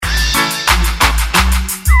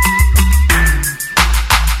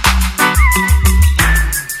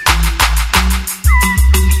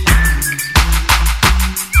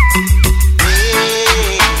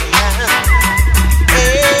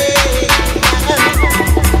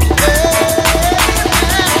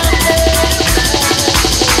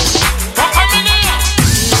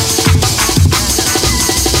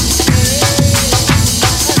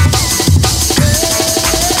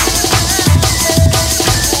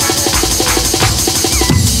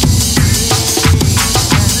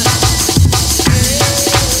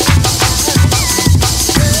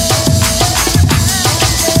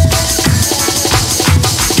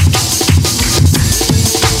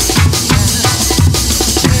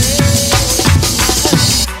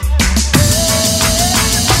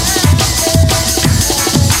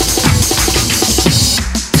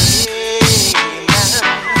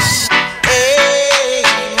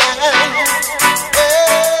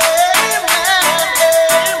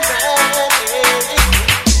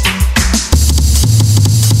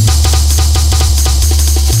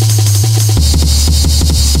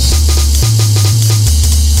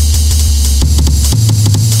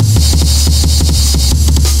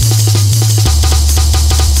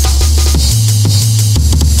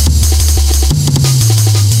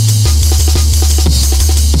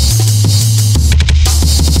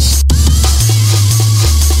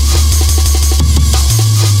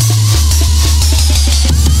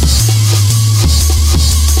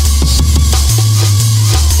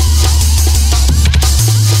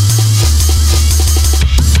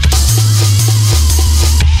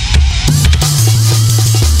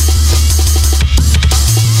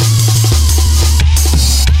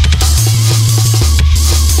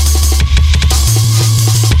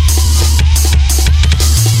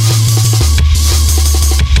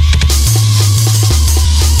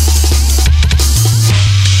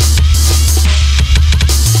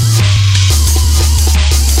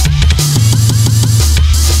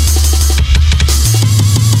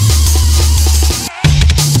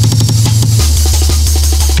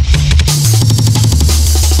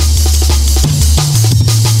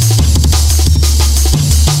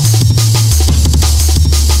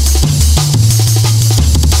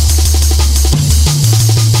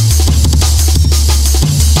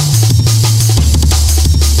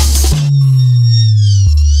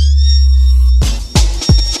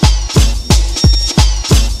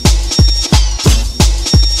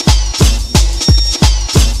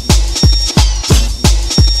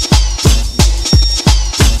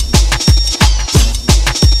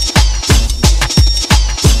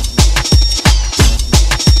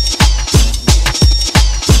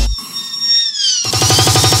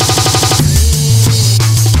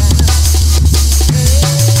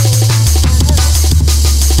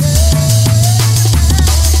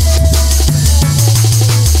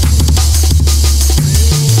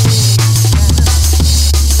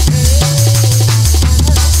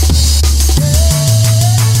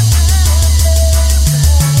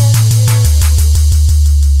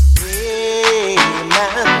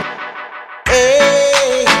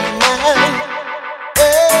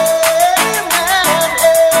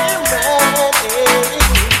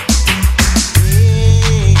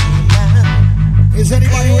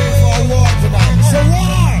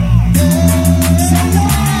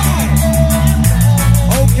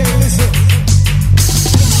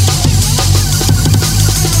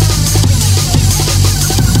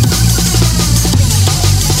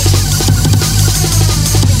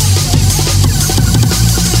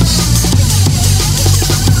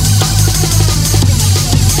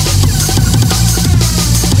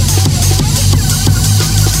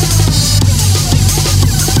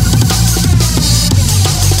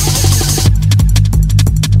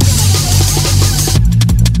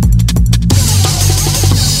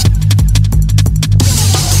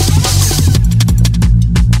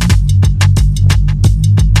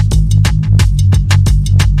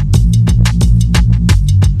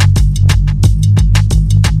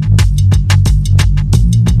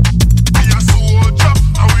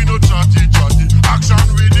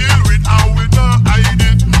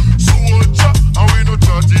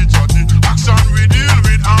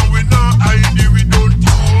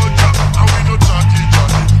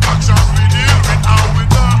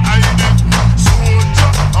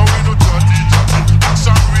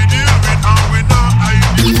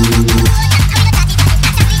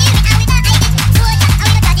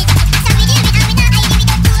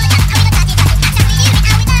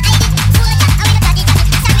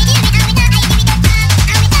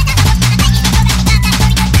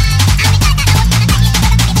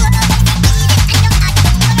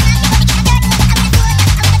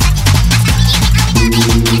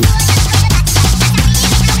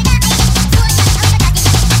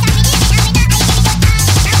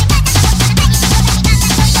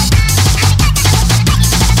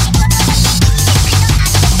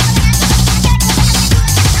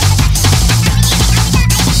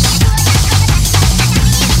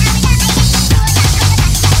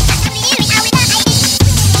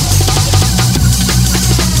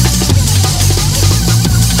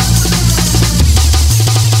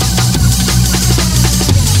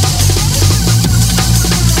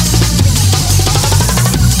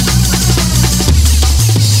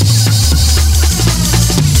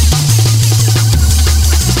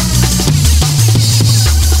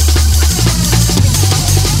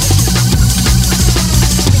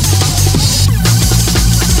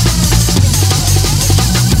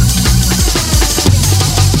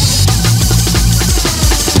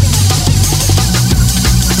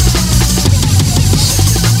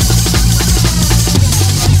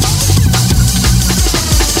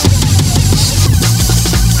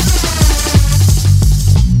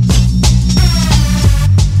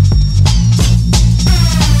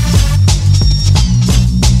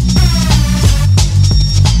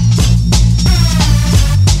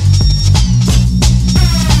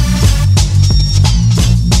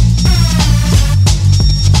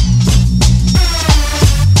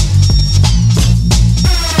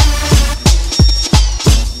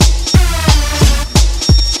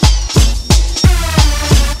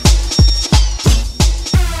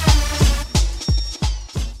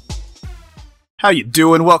How you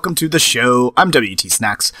doing? Welcome to the show. I'm WT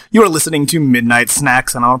Snacks. You are listening to Midnight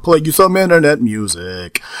Snacks, and I'll play you some internet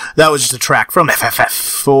music. That was just a track from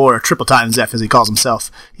FFF, or Triple Times F as he calls himself.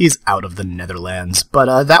 He's out of the Netherlands.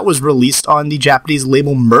 But that was released on the Japanese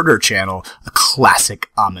label Murder Channel, a classic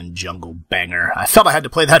Amen Jungle banger. I felt I had to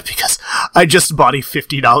play that because I just bought a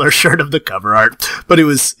 $50 shirt of the cover art, but it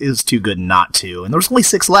was too good not to, and there was only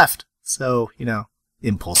 6 left. So,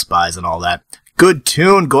 impulse buys and all that. Good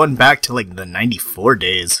tune, going back to like the 94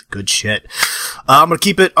 days. Good shit. I'm gonna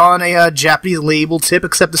keep it on a Japanese label tip,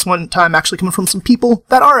 except this one time actually coming from some people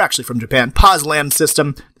that are actually from Japan. Pazland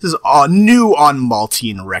System. This is new on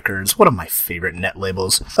Maltine Records, one of my favorite net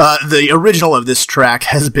labels. The original of this track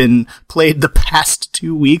has been played the past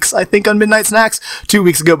 2 weeks, I think, on Midnight Snacks. 2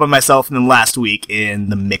 weeks ago by myself, and then last week in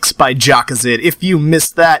the mix by Jockazid. If you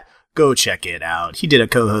missed that, go check it out. He did a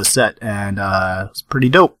co-host set, and it was pretty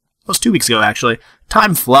dope. That was 2 weeks ago, actually.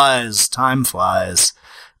 Time flies.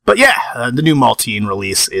 But yeah, the new Maltine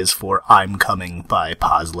release is for I'm Coming by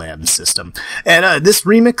Pazland System. And this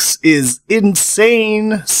remix is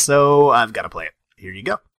insane, so I've got to play it. Here you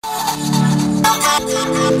go.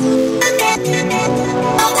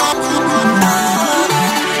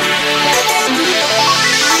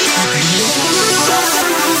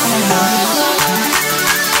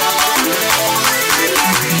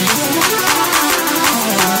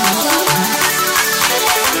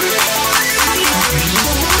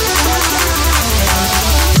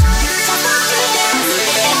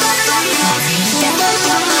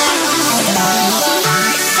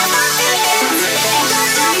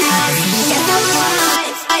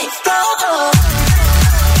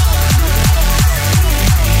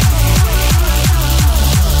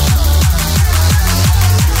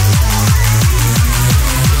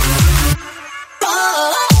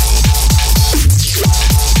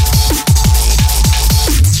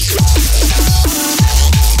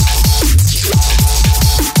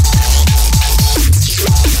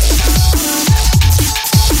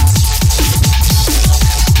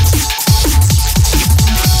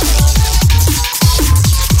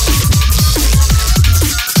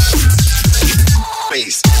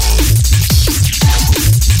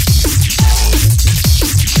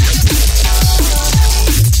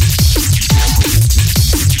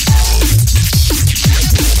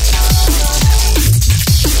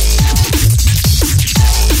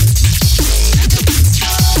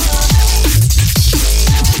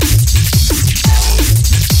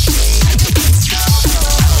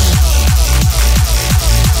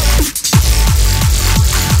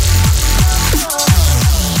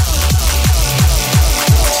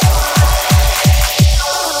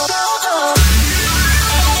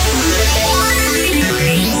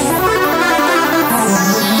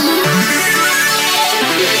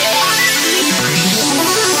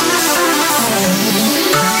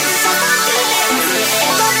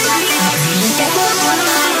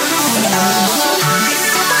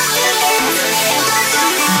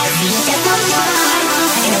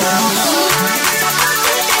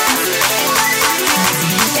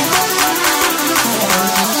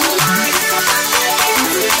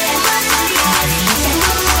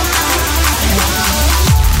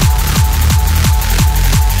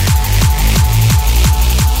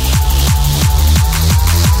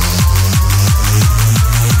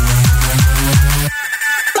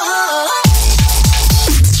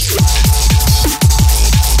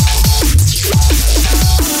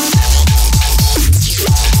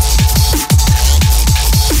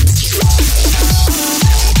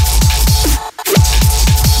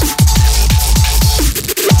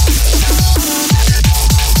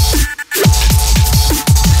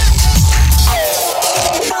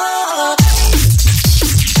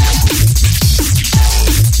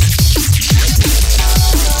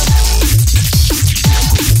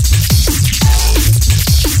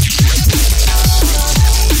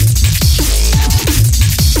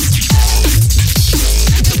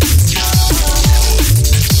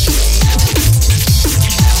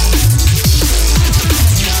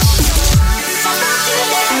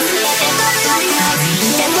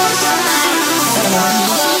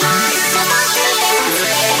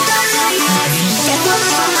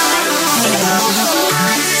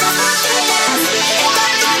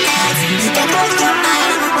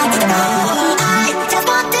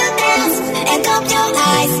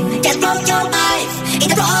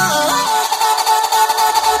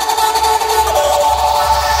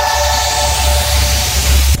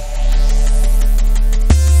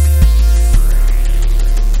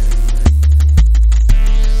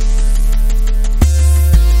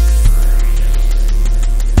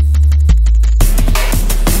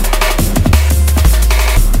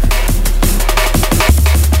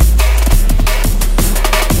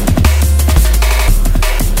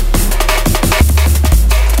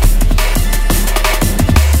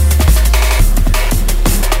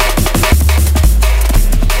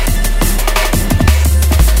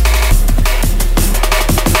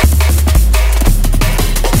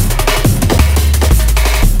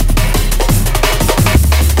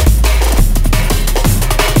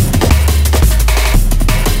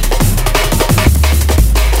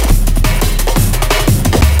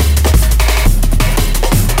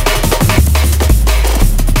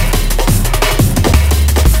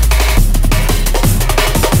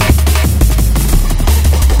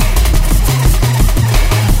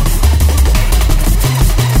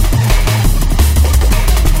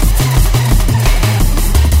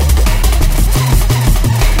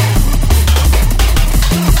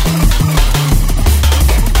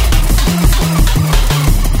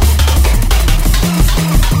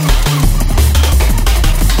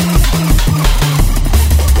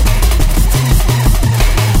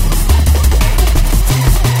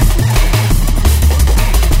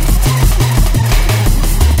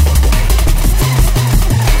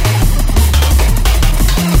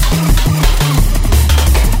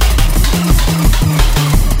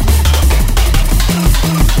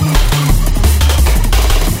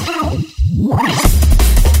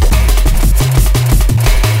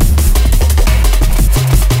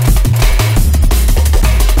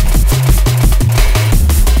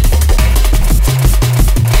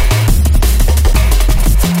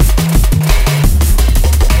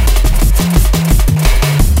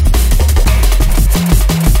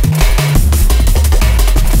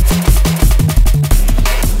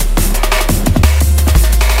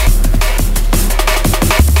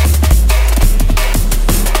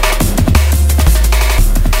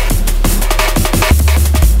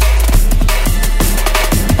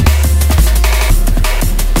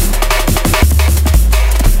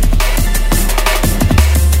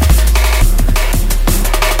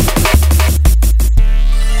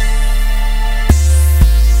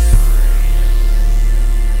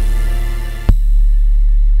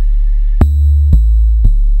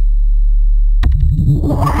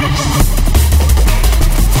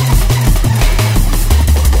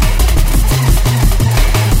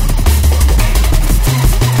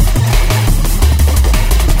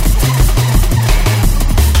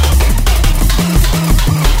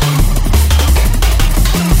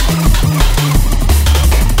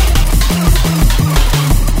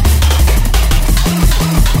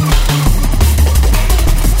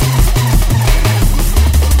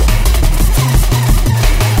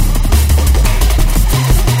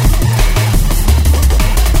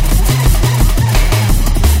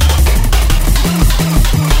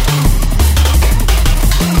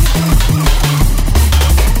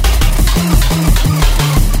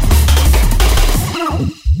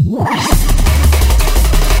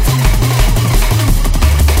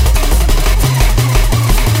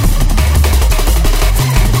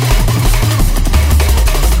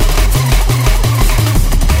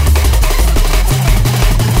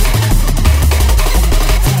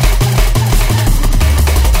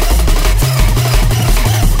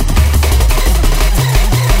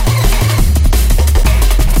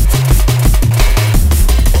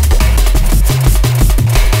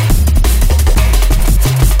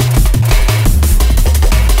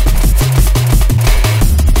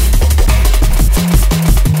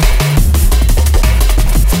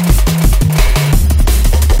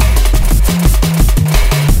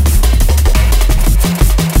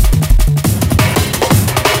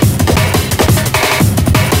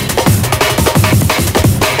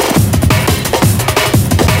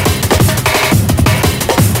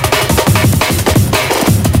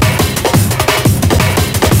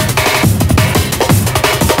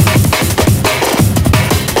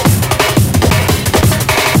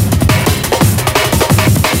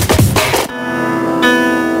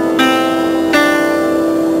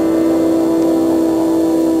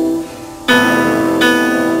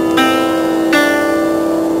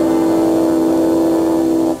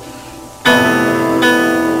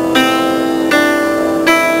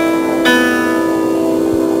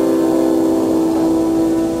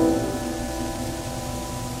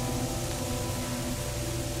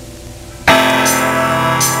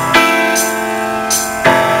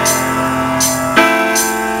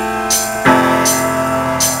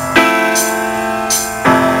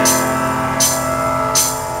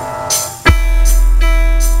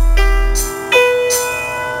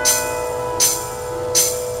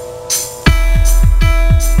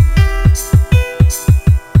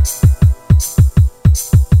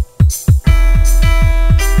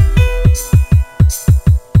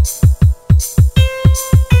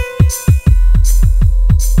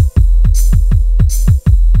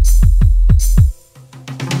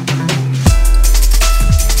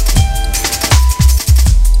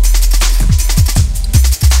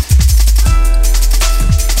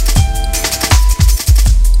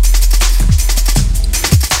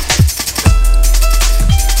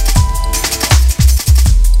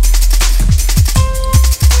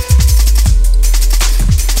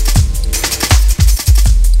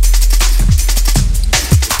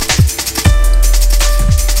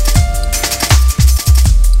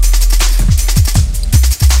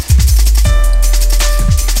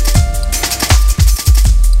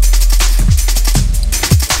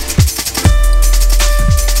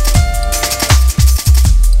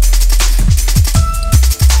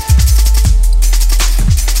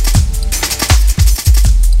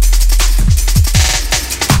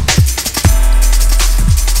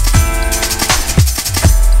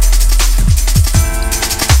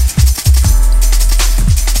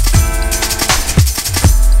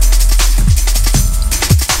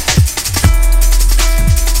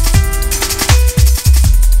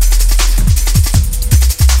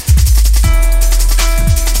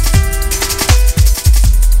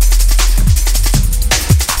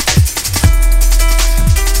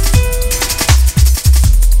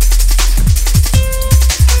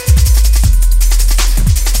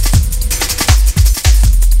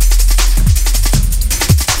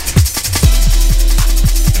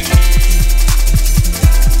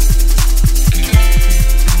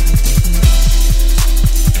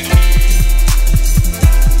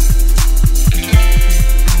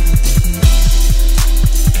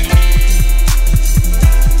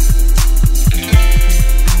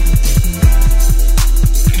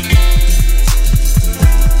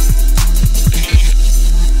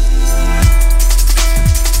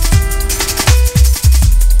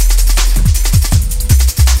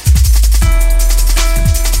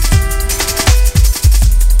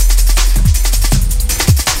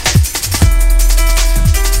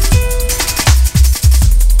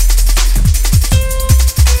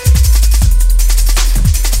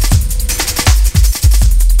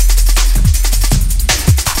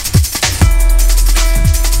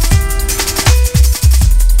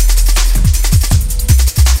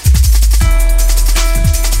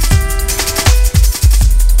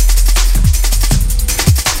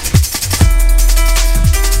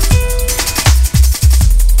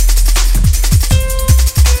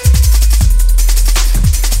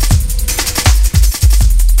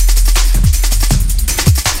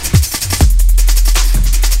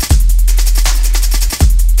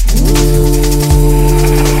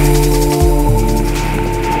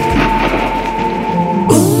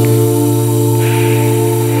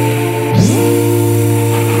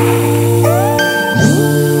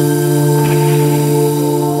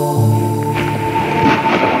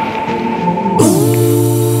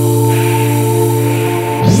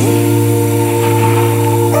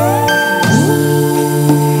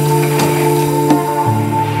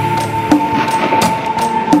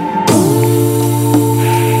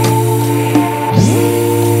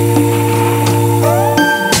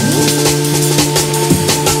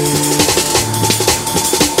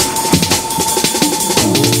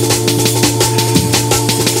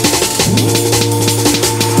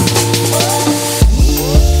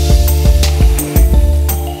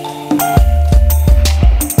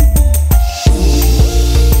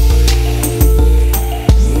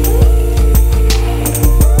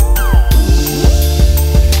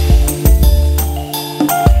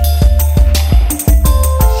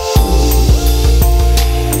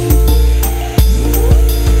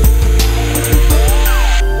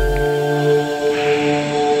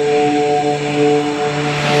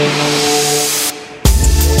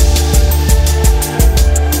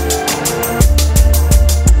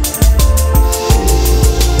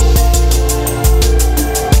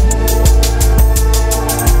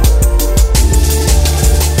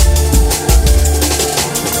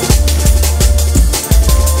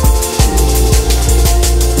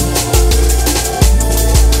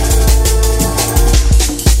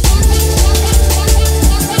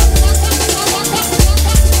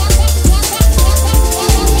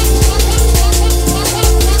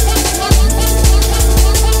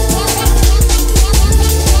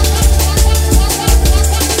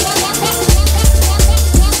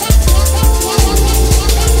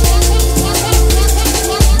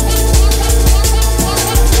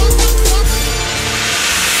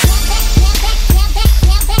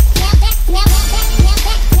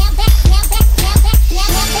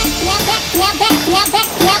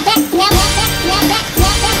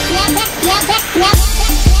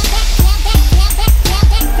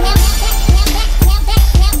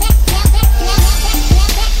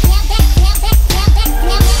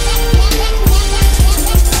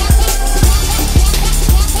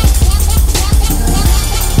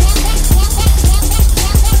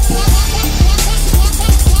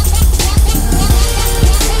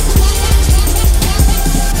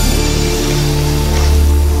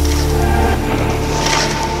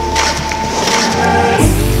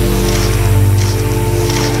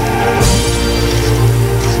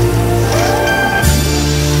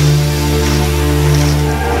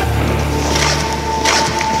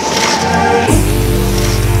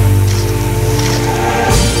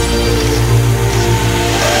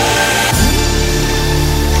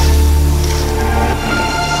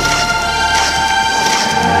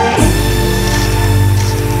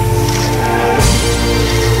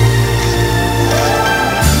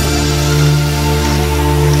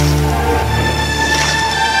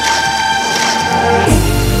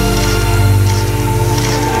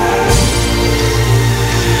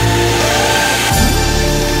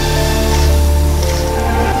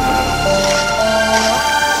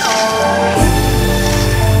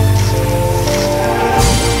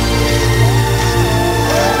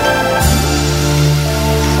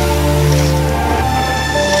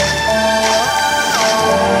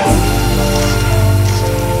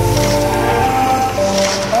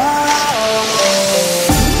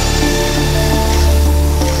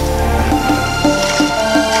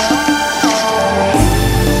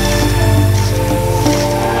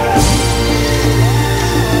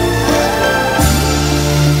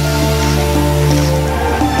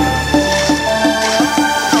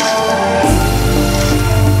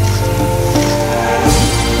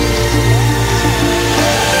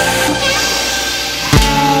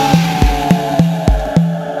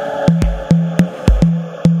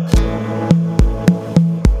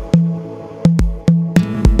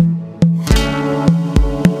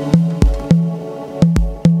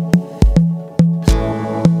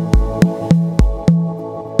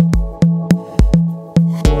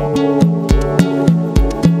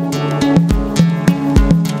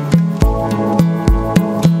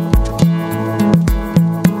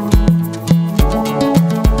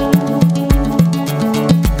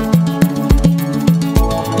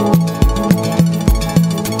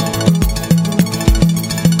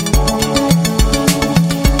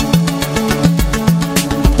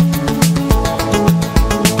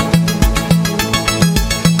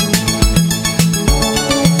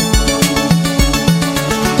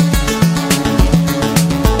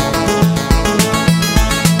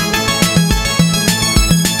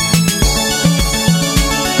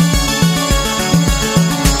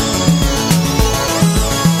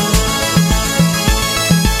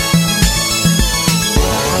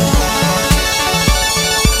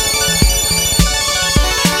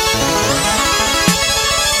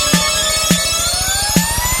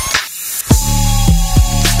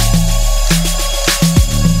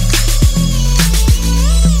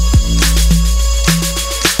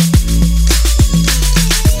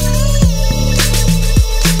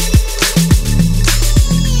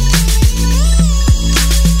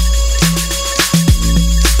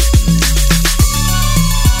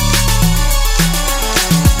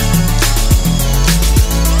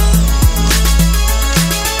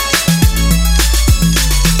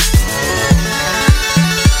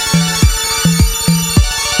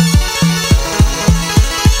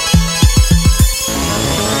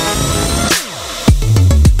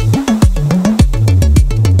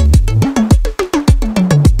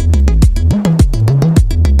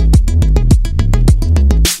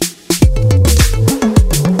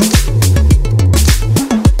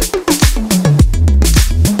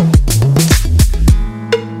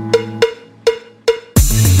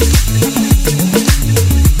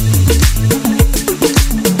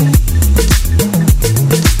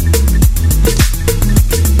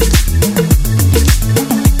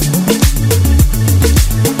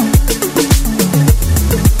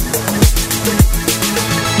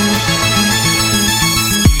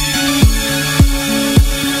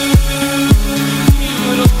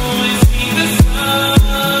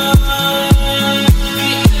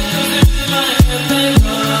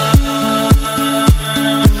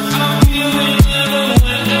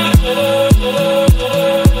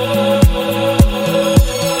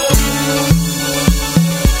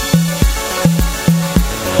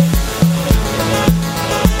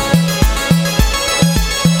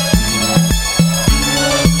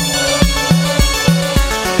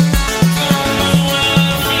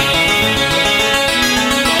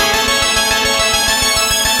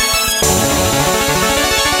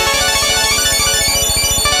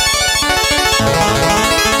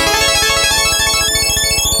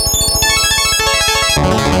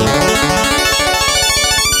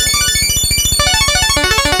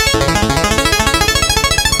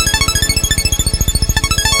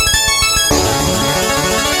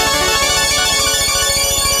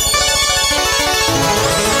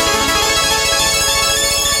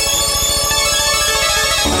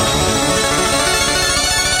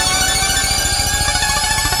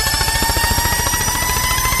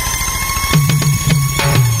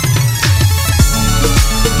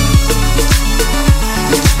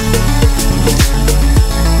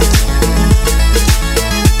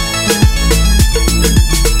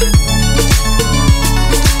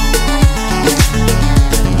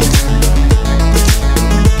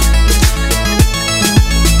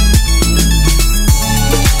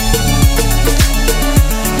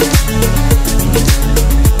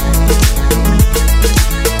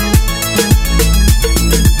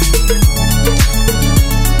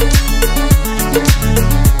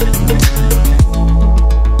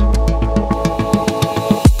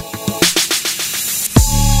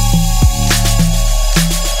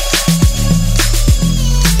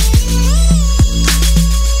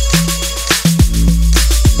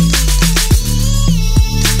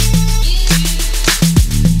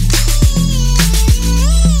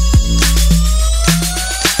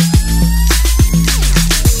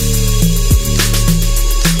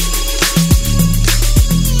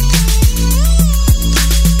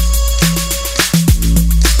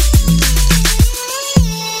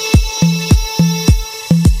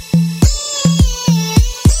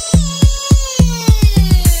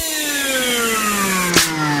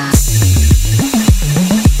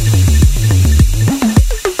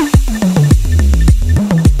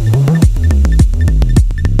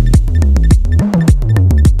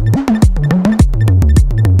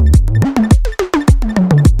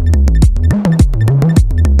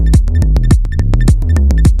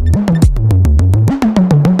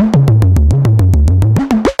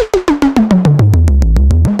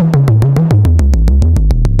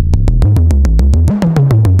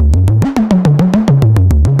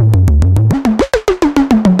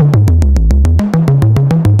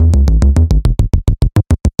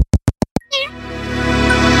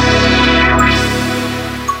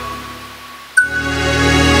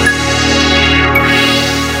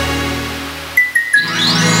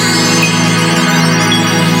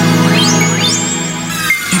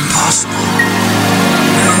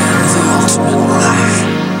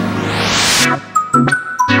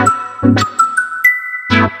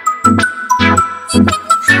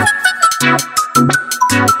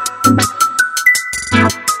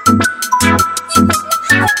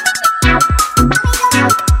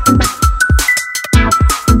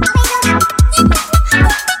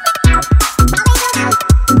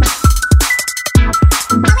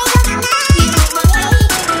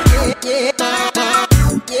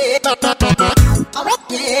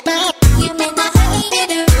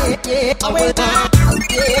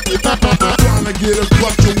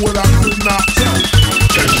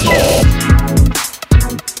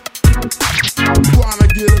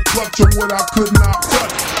 clutch of what I could not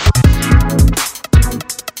touch.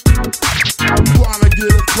 Trying to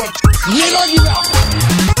get a clutch.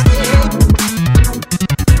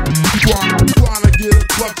 Trying to get a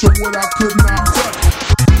clutch of what I could not touch.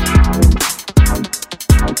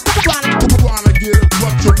 Trying to get a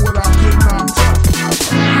clutch of what I could not touch.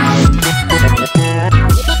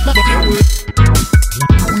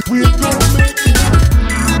 We don't make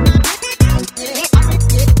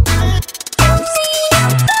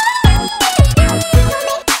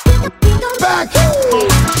back.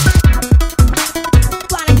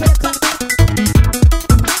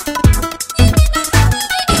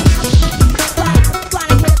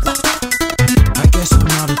 I guess I'm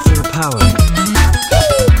not at full power.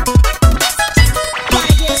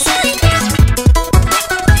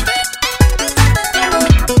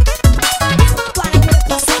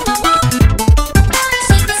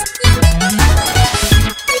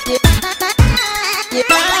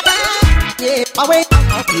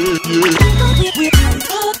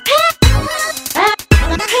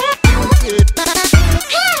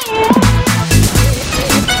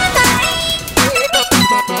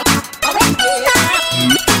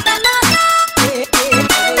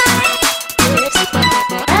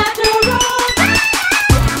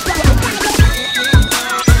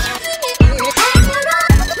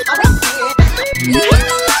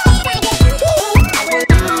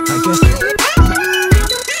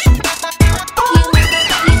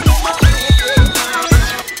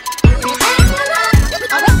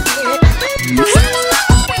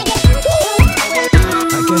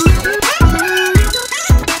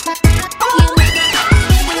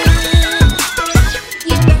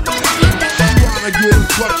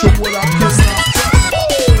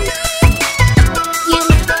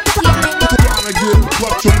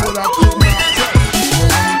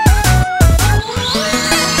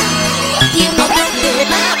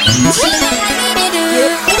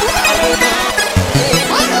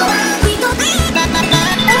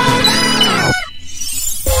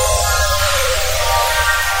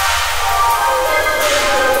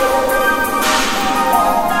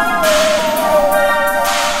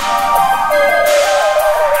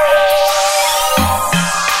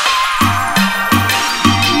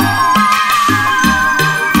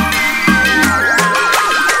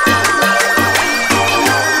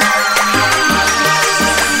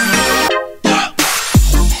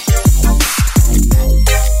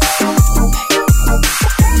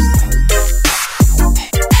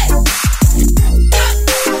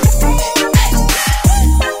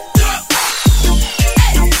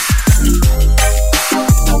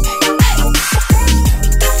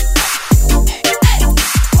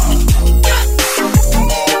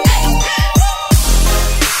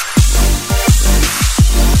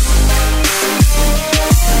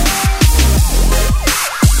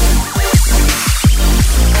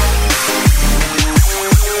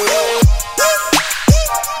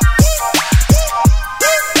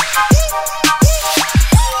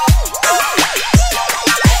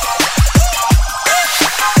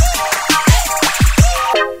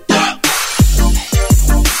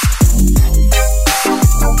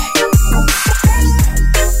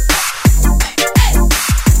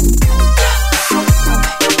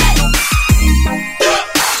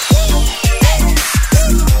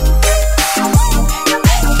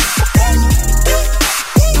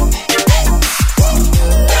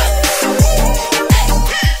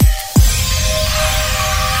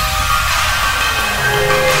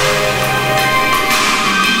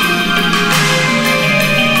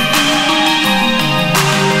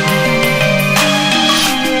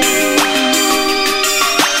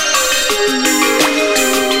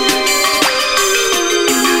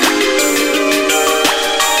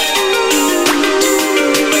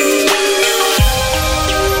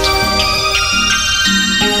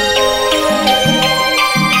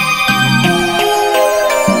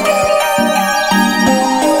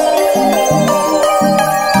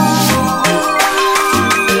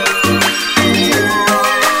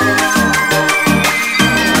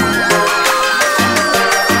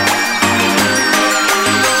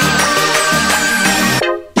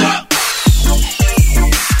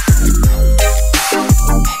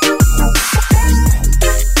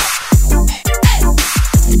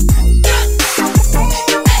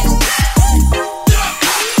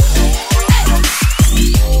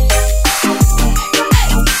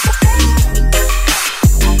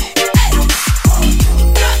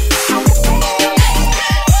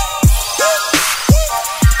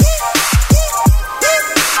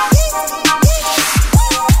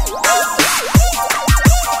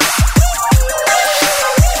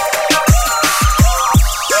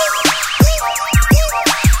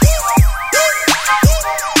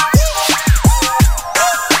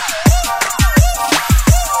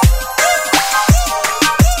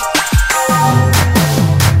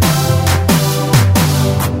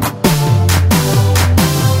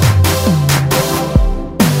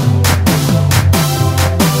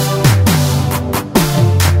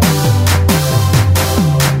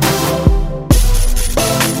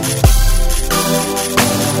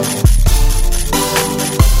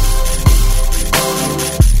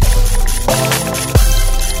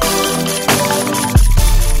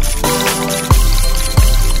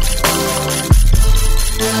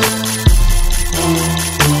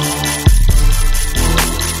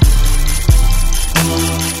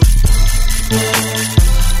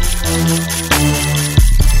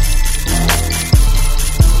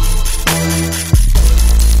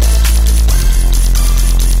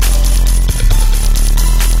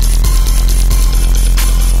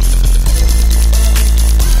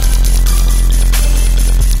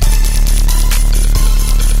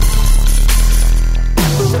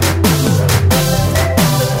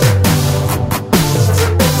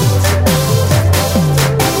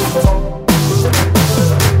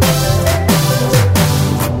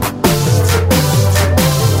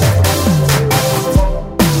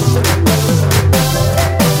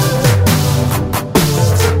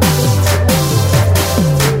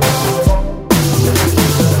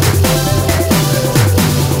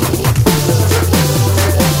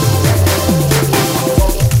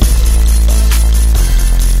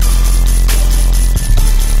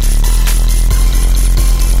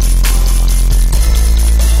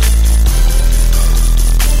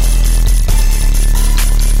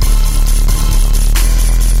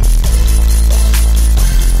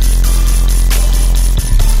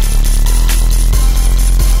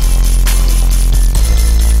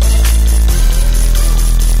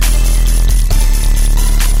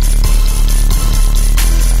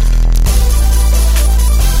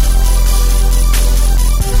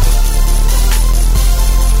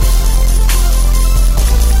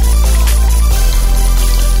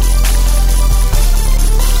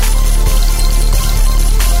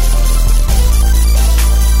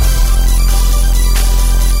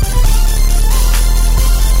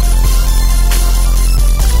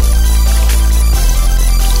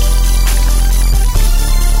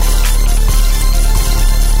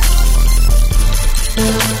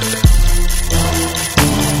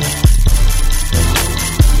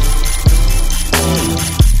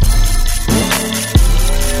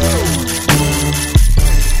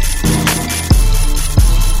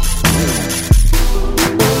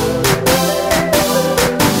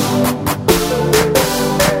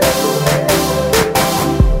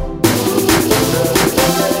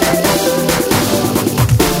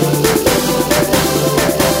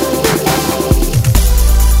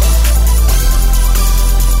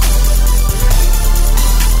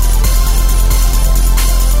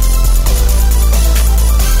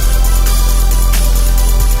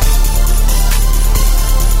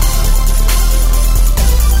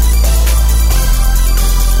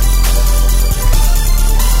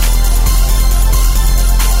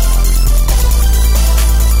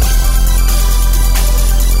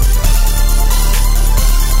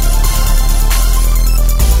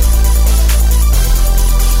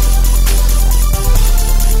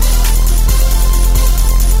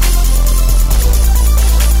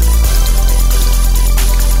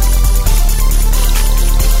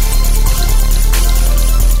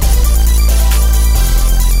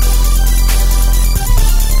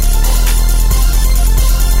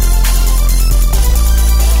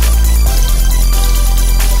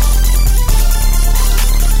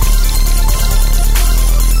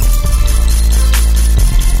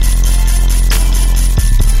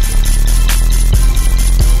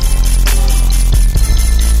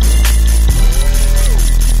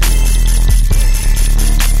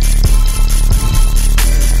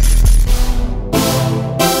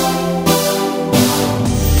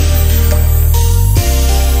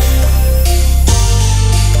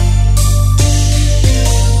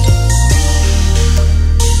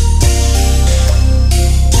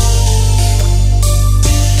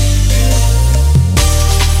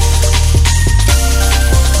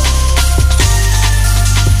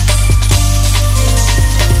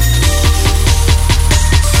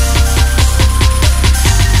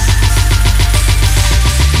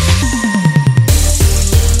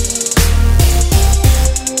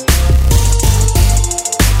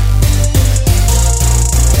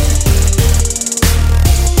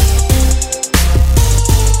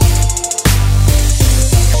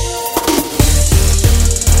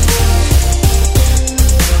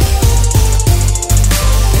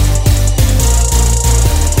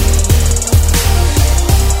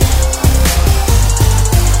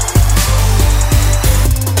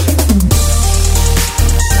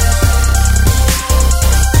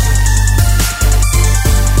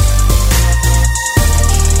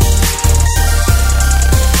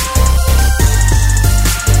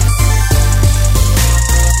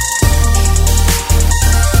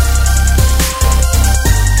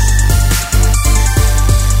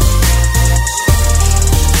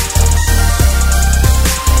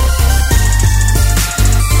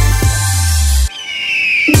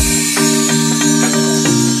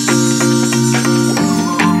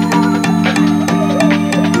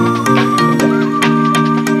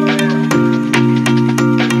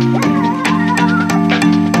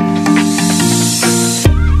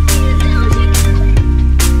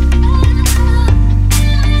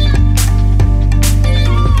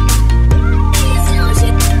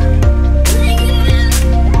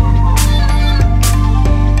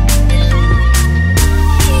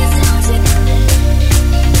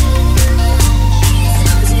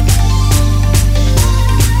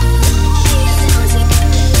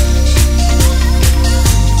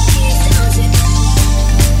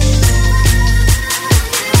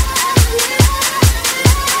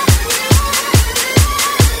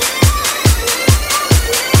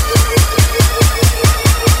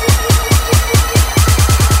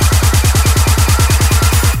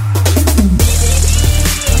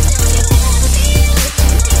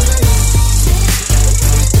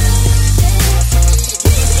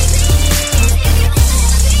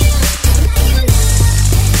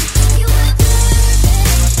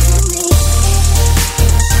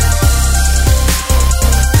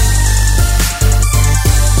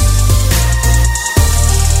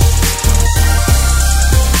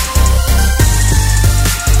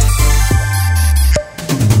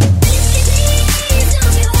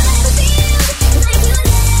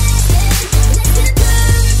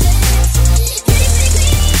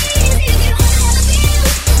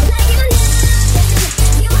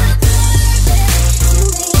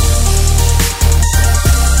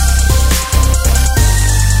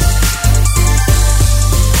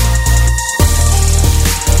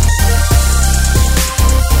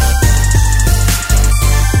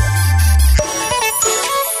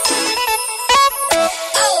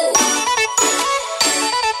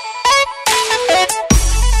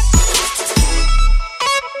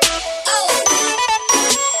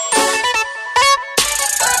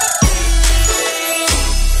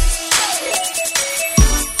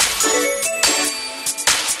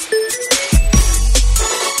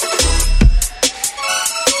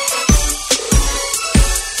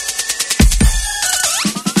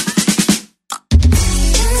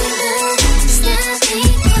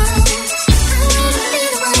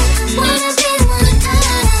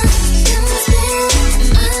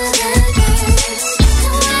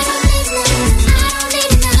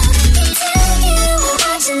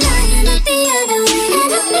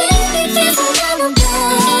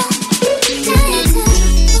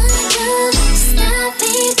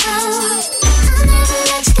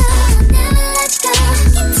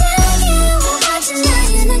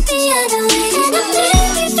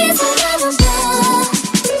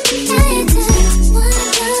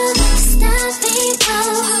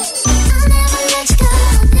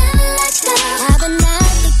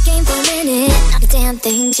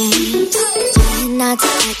 change. Trying not to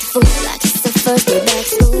act a fool like it's the first day back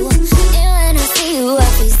to school. And when I see you, I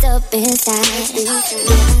freeze up inside. Give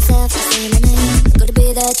myself the same name. Could it be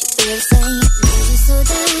that you feel the same? Maybe so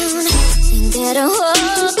down and get a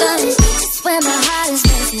hold on it. Just when my heart is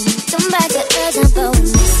racing, come back to earth and but when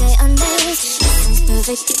we say our names, it's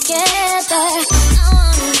perfect together. I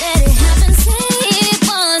wanna let it happen. Say it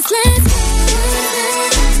once, let's go.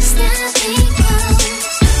 Stop me now.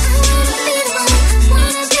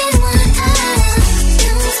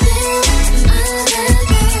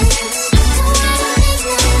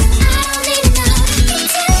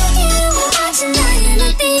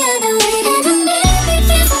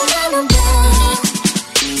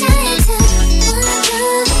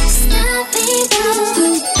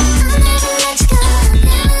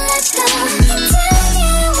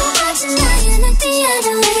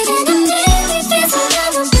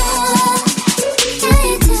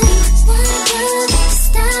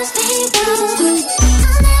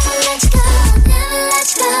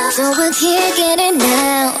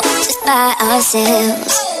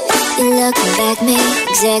 Ourselves. You're looking back me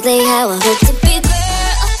exactly how I hope to be, girl.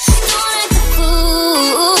 Don't act a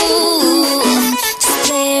fool. Just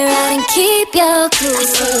play around and keep your cool. I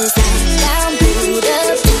say it's like down, boot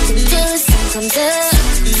up until the sun comes up.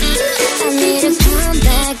 I need to come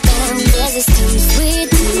back down, cause it's too sweet,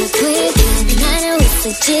 too quick. And I know it's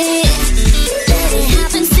legit. Let it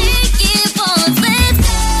happen, take it once, let's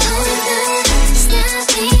go. Stop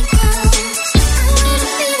me now.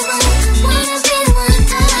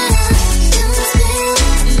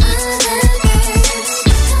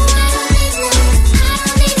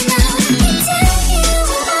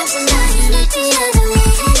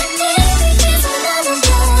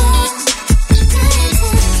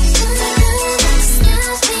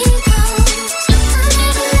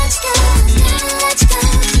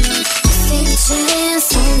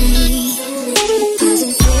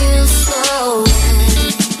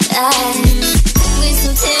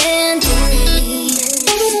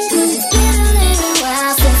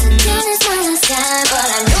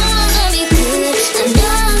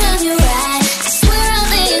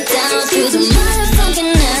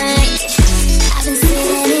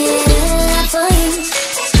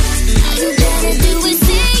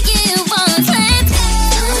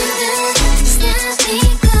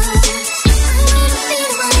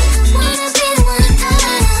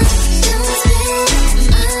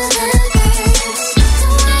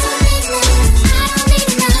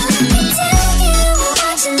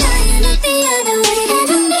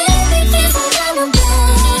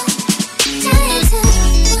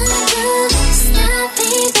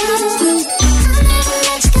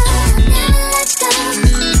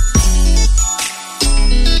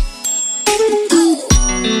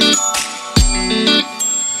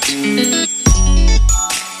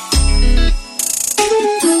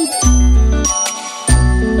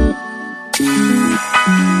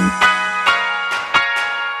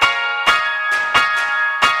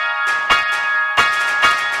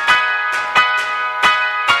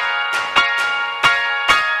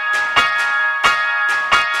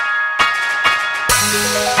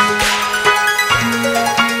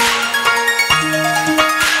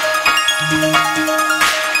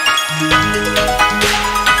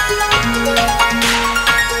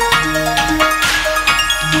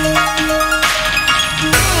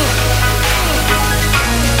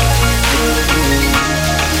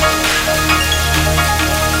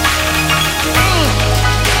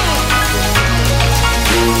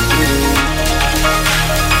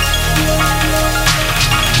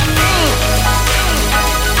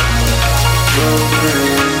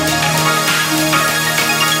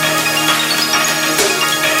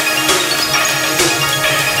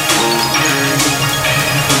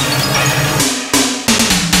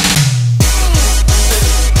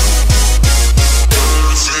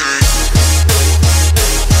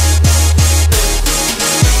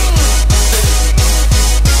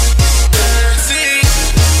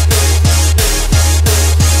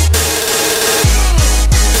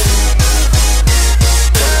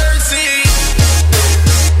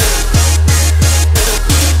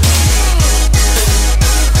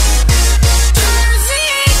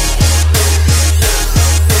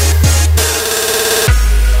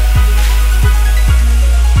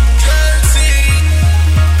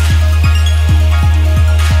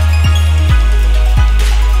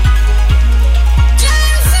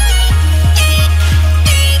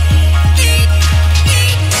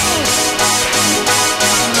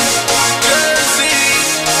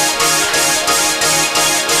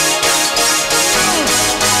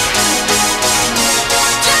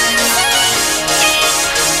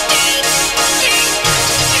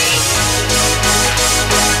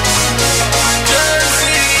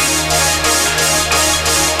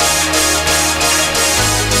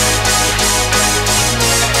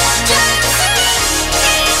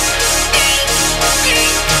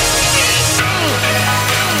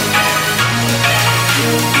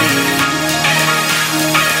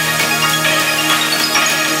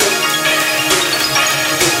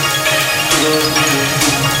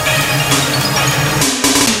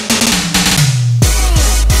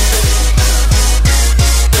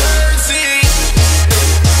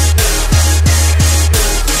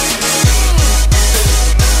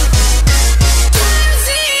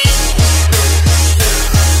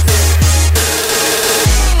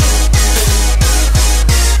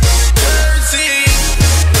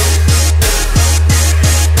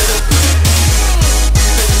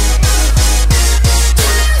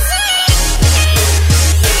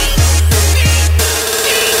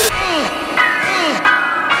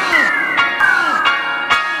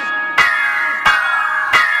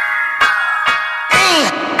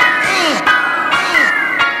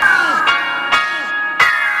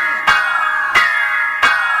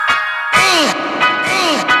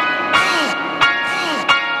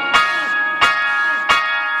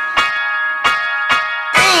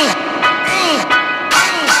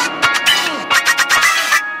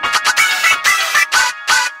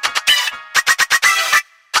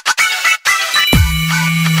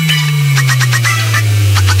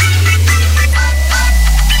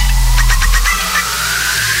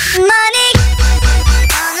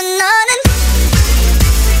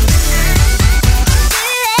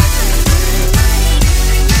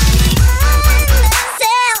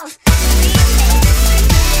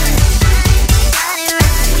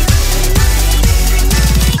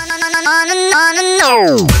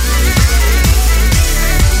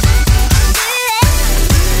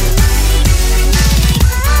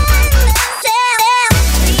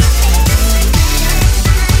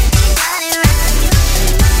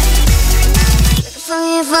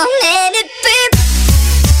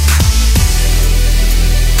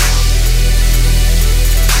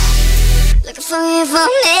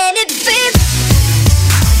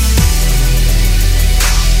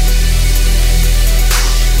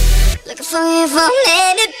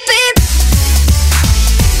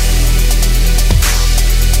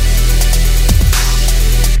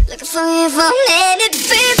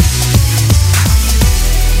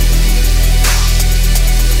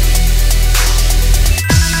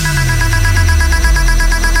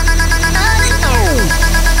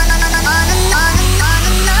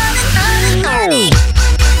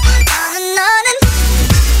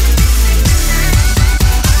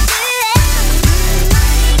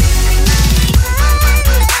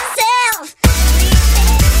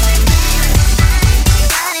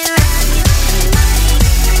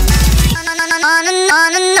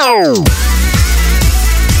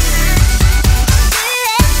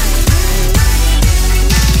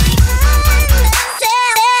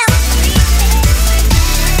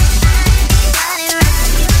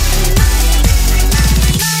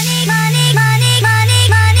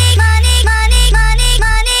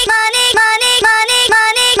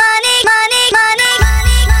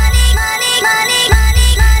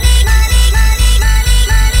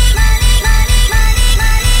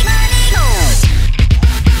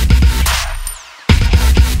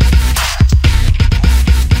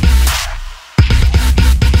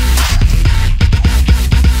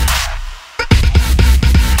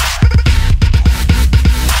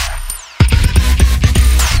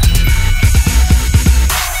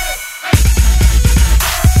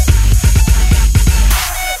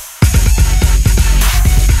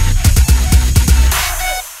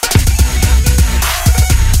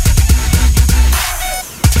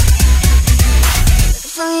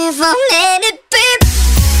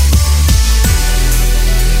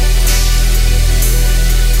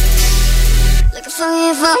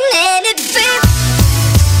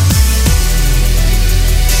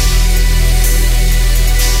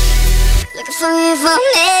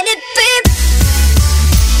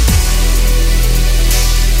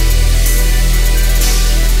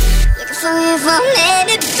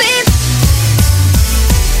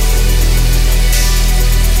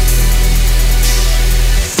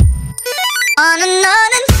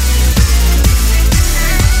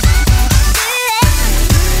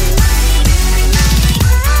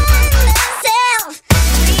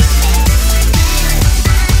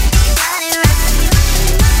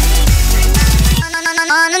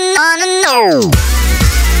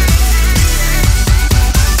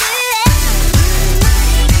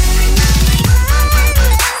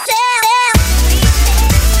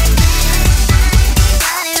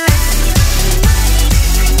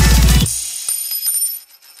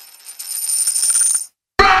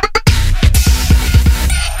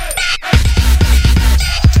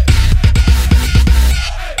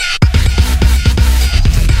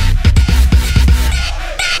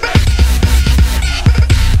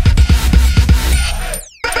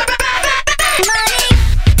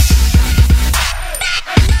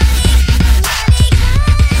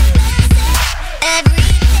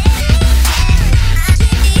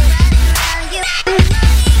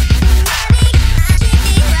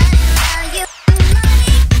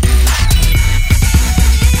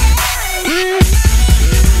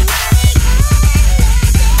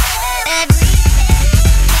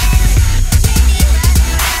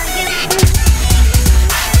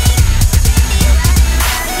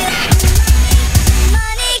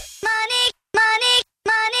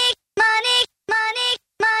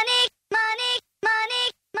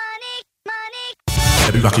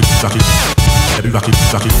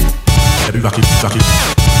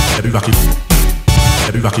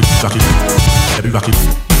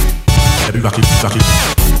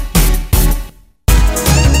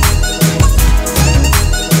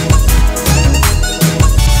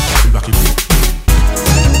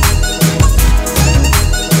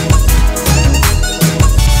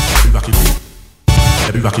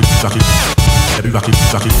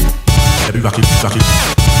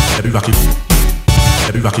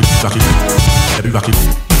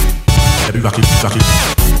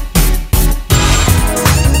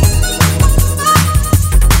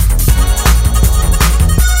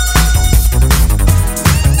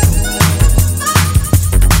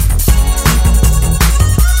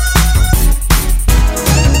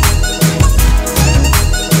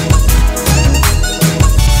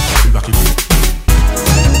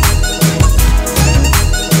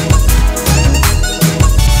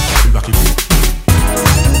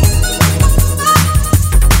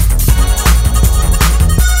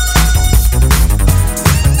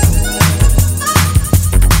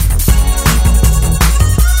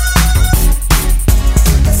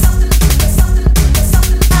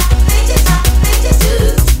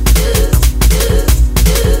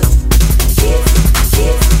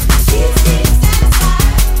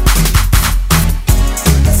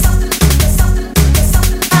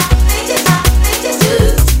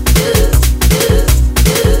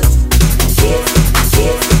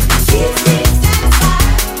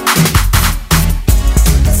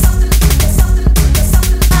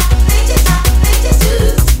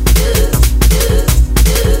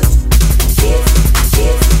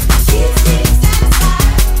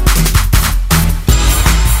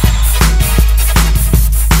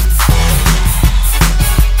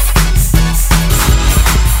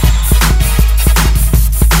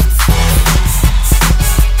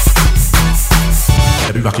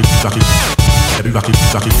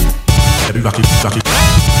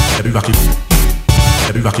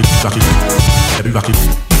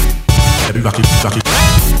 Something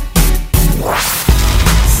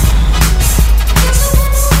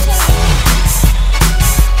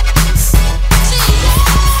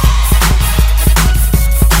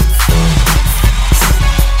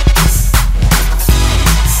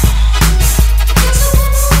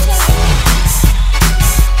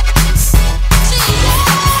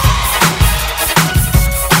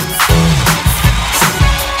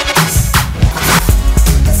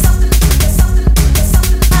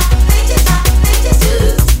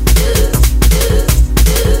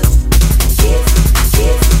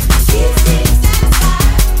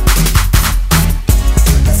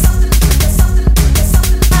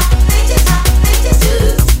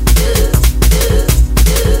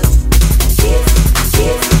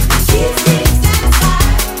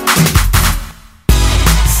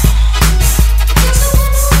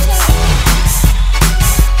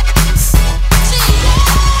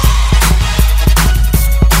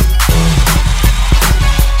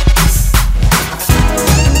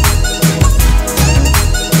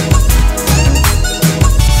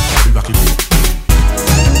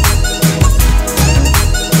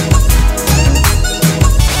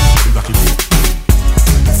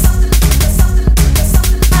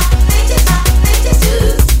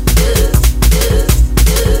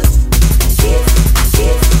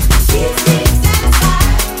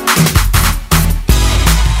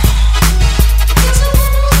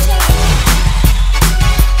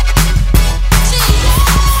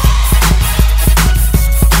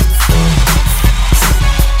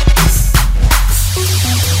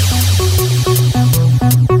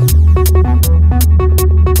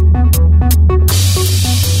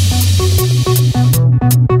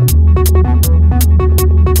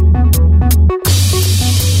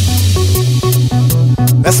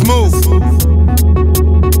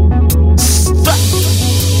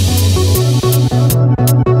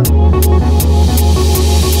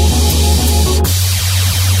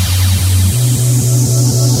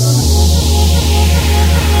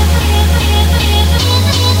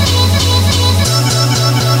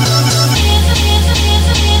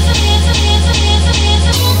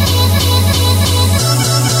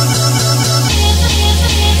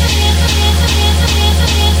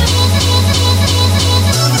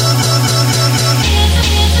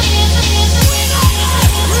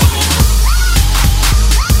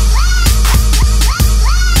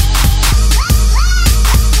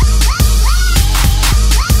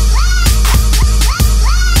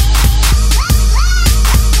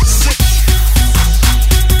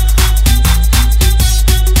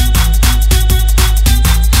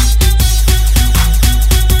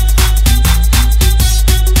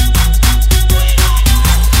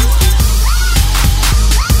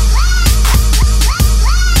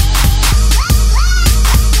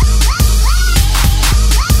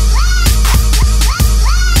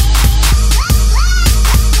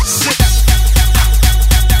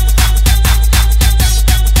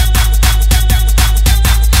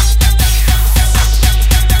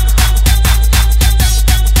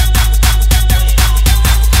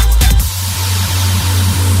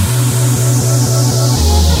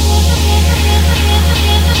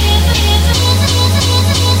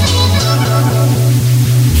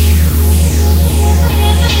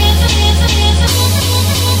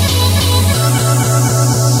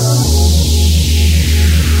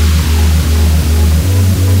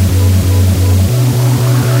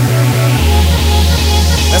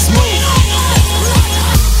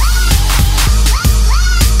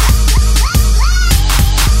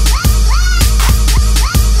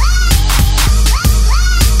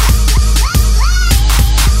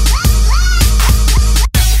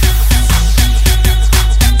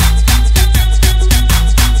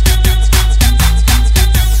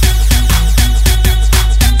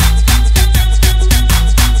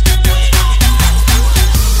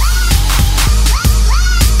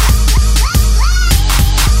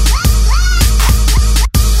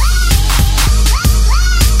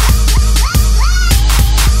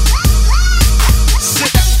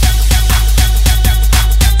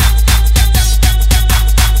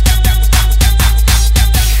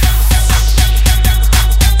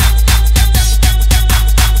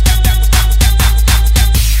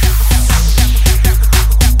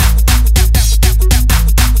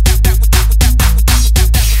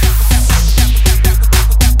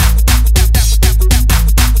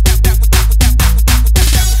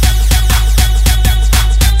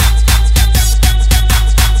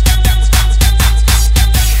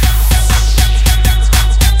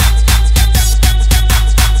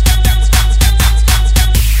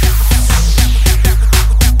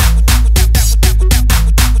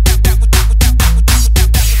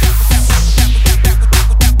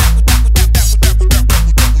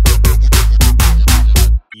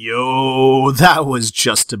that was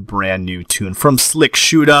just a brand new tune from Slick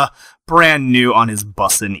Shooter, brand new on his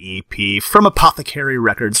Bussin' EP from Apothecary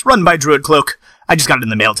Records, run by Druid Cloak. I just got it in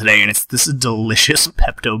the mail today, and it's this delicious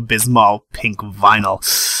Pepto-Bismol pink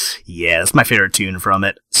vinyl. Yeah, it's my favorite tune from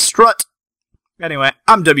it. Strut. Anyway,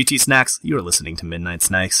 I'm WT Snacks. You're listening to Midnight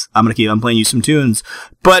Snacks. I'm going to keep on playing you some tunes.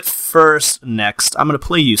 But first, next, I'm going to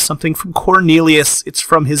play you something from Cornelius. It's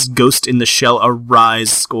from his Ghost in the Shell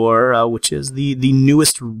Arise score, which is the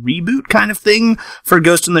newest reboot kind of thing for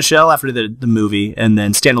Ghost in the Shell after the movie and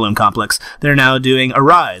then Standalone Complex. They're now doing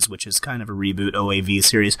Arise, which is kind of a reboot OAV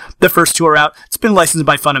series. The first two are out. It's been licensed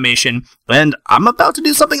by Funimation, and I'm about to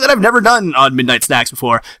do something that I've never done on Midnight Snacks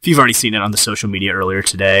before. If you've already seen it on the social media earlier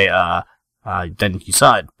today, then you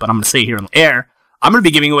saw it, but I'm going to say here on the air, I'm going to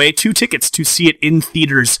be giving away 2 tickets to see it in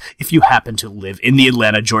theaters if you happen to live in the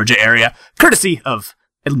Atlanta, Georgia area, courtesy of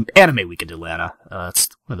Anime Weekend Atlanta. It's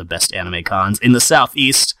one of the best anime cons in the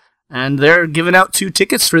Southeast, and they're giving out 2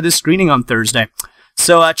 tickets for this screening on Thursday.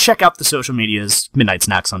 So check out the social medias, Midnight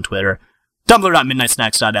Snacks on Twitter,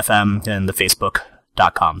 Tumblr.midnightsnacks.fm, and the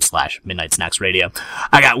Facebook.com/Midnight Snacks Radio.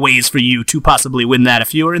 I got ways for you to possibly win that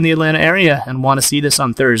if you are in the Atlanta area and want to see this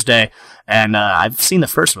on Thursday. And I've seen the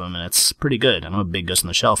first one, and it's pretty good. I'm a big Ghost in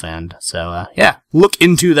the Shell fan. So, yeah, look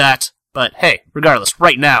into that. But, hey, regardless,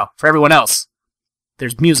 right now, for everyone else,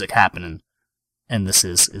 there's music happening. And this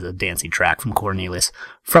is a dancey track from Cornelius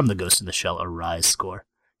from the Ghost in the Shell Arise score.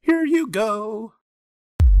 Here you go.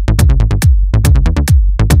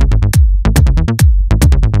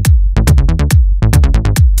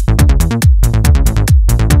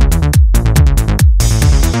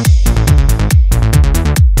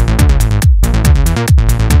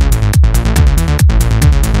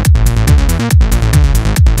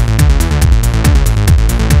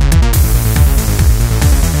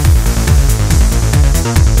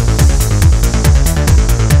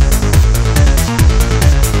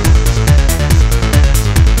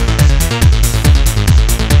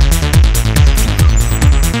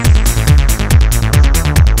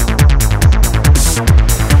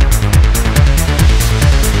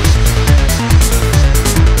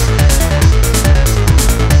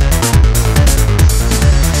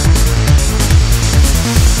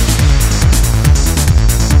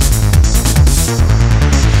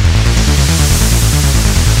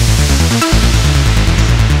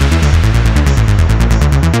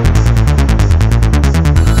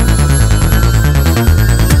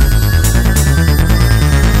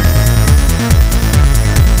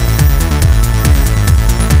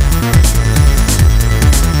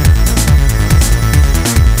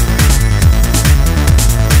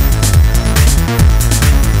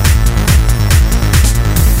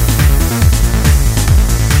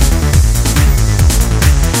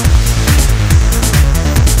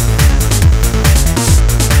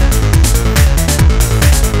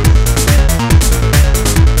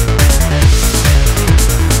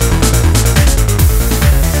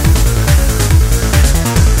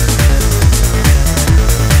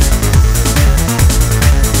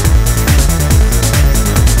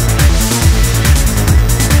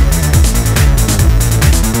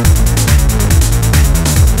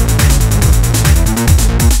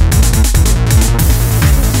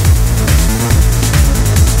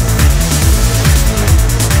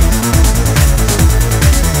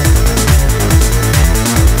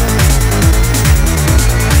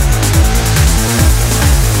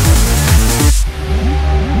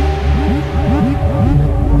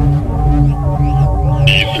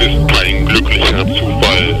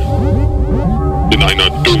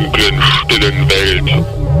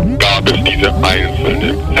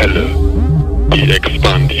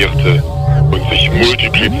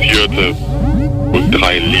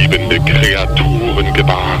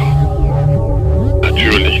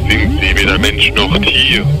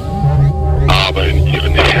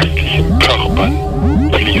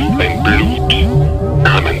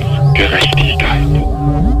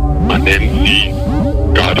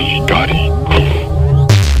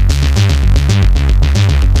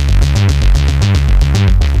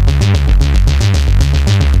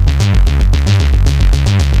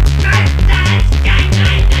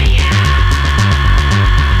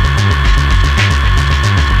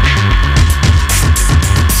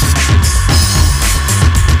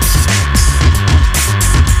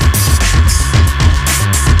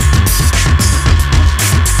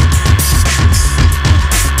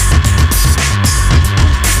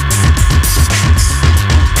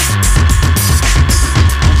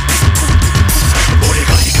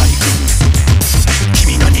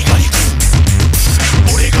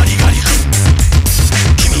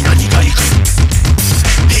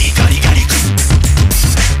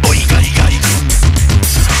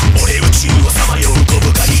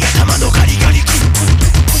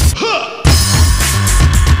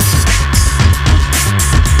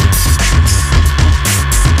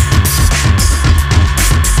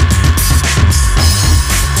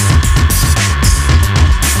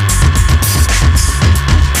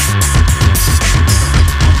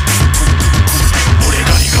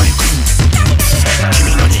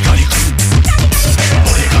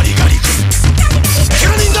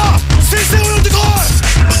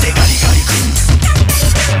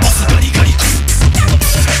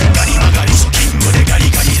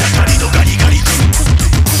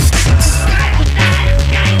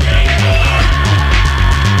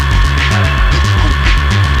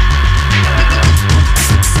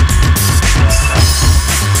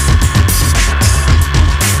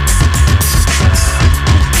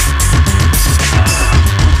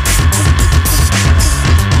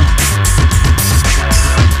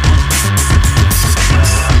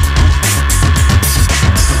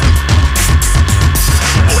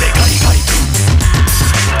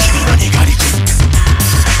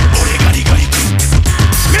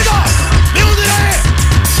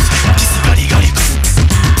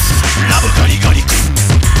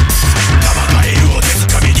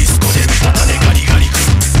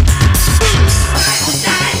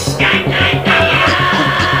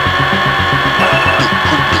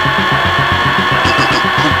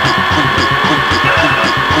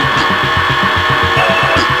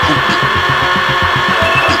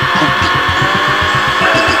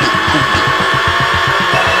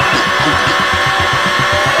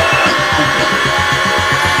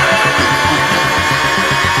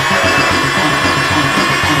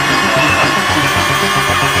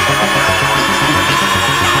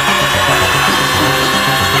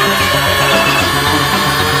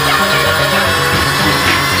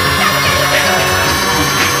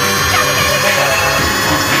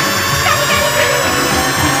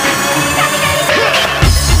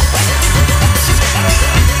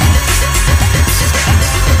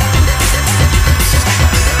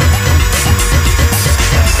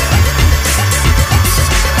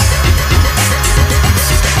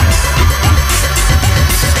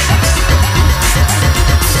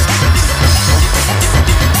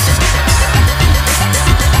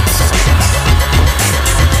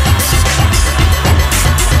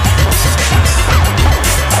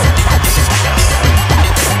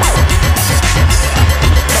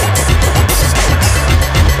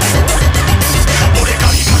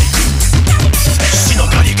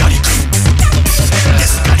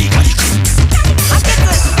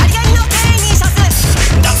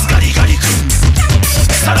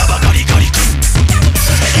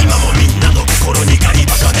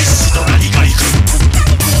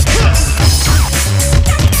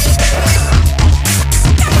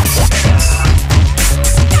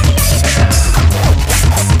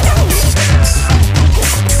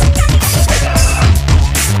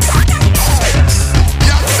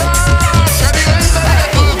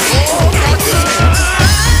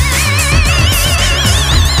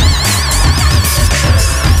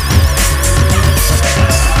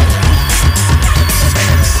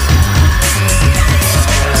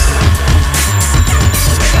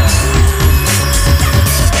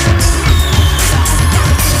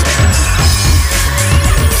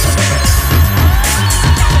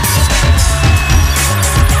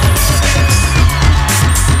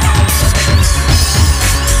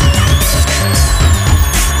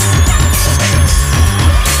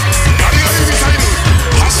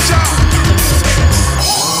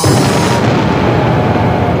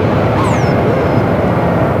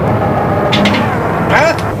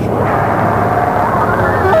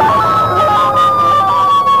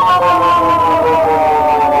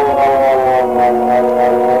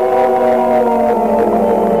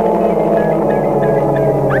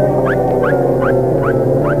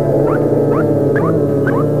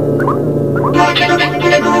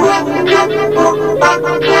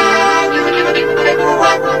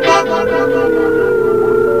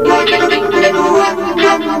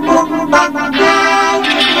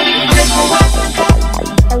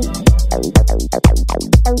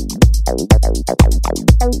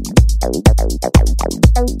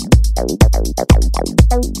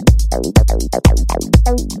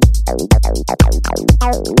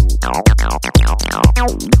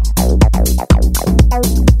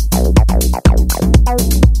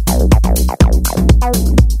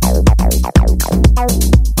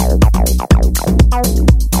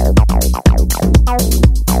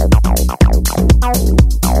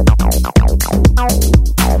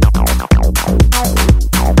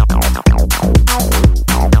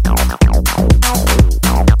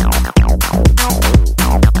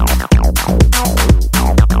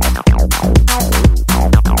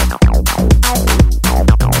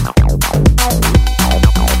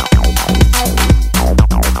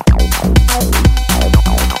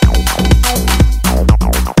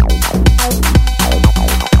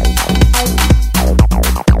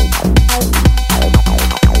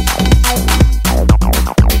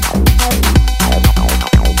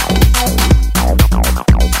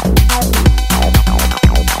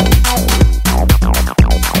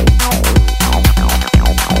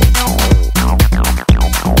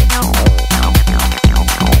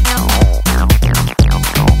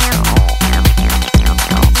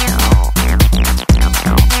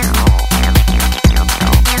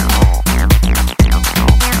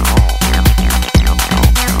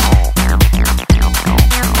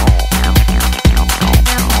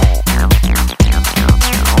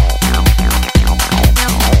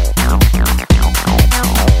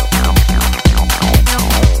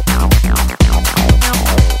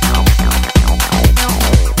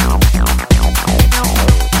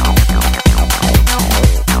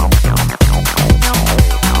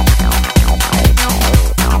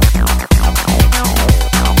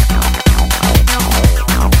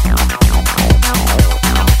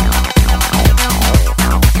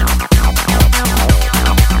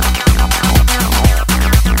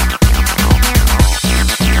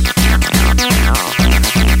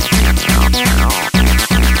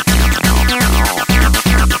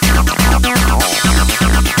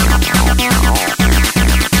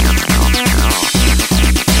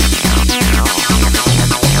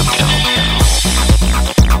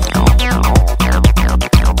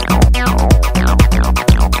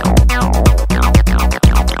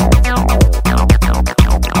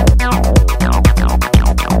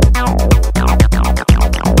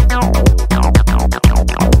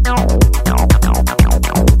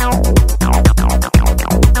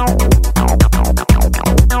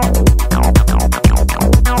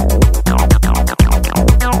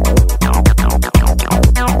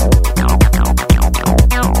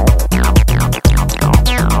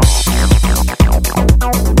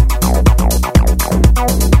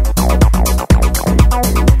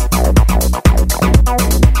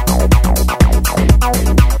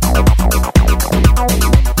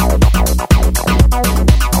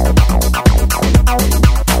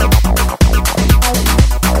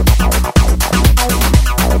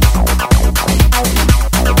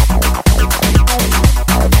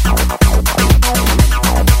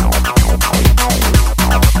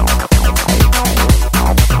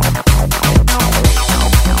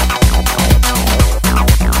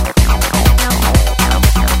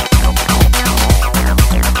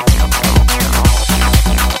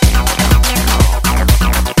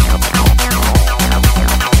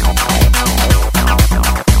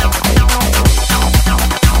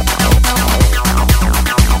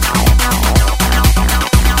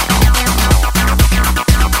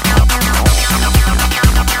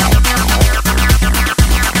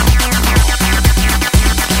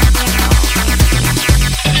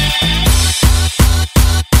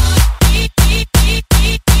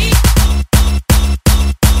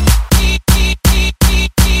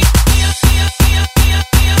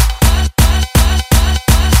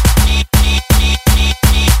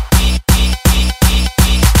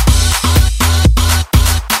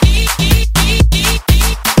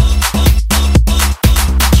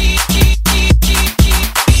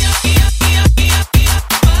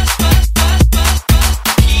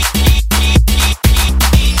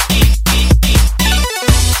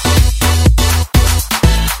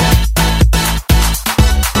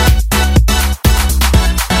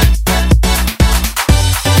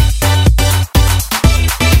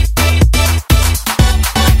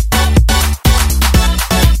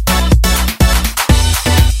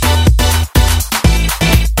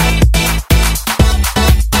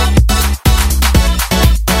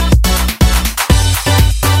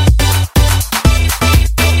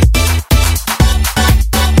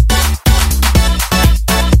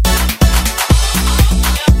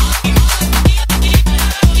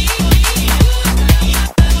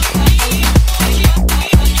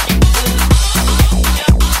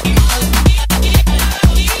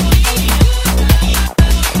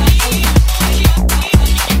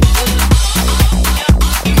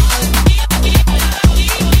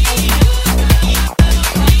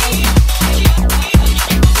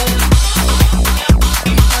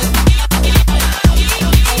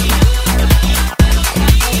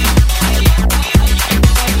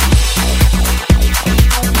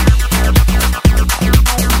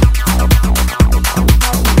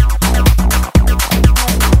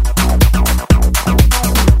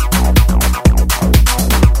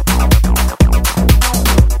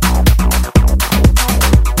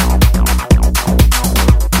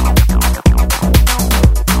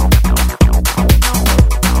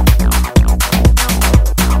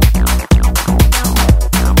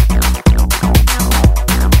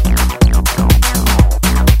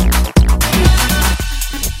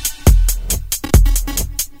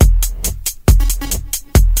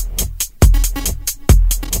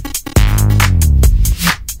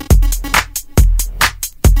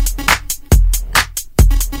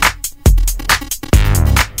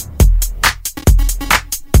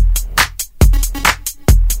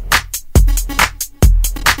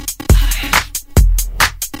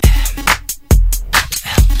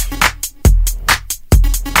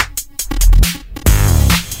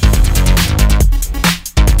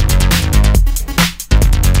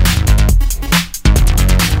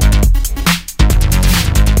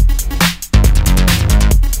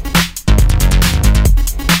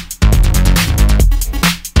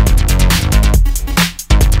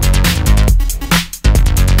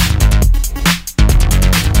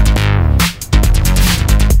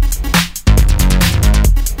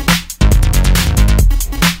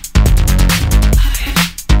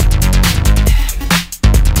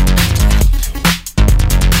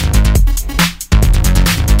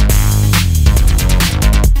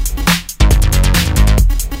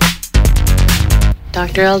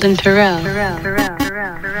 Dr. Eldon Terrell.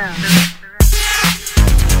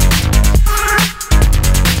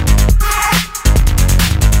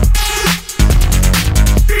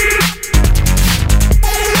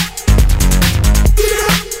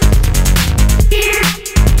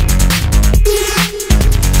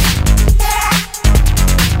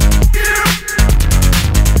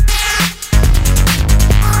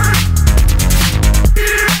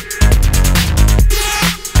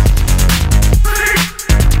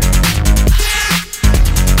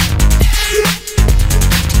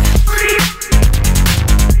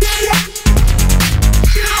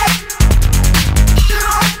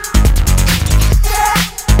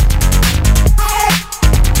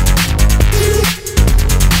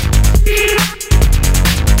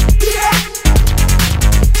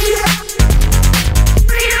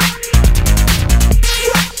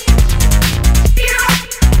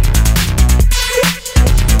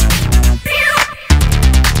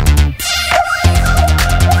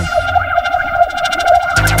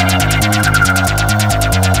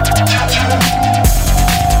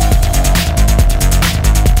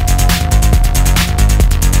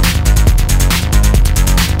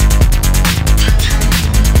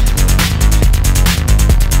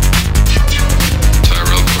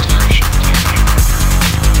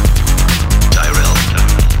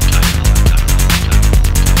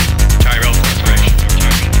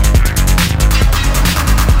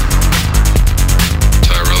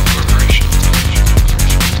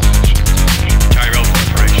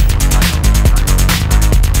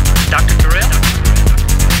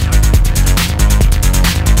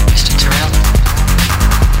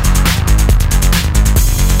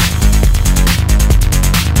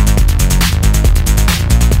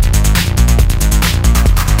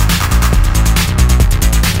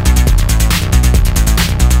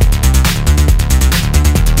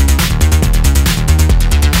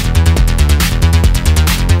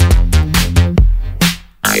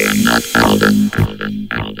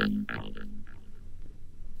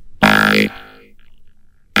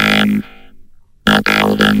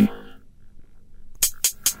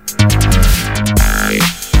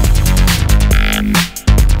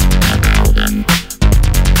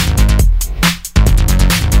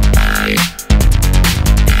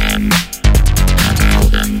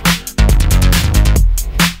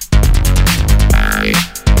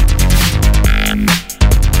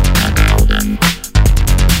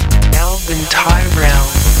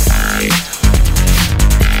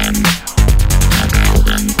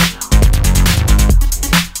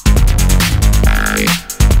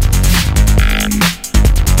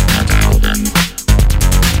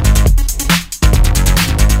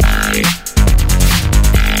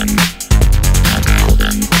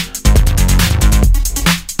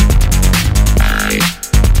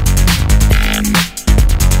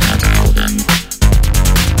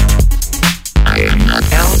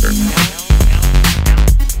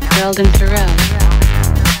 Eldon Terrell.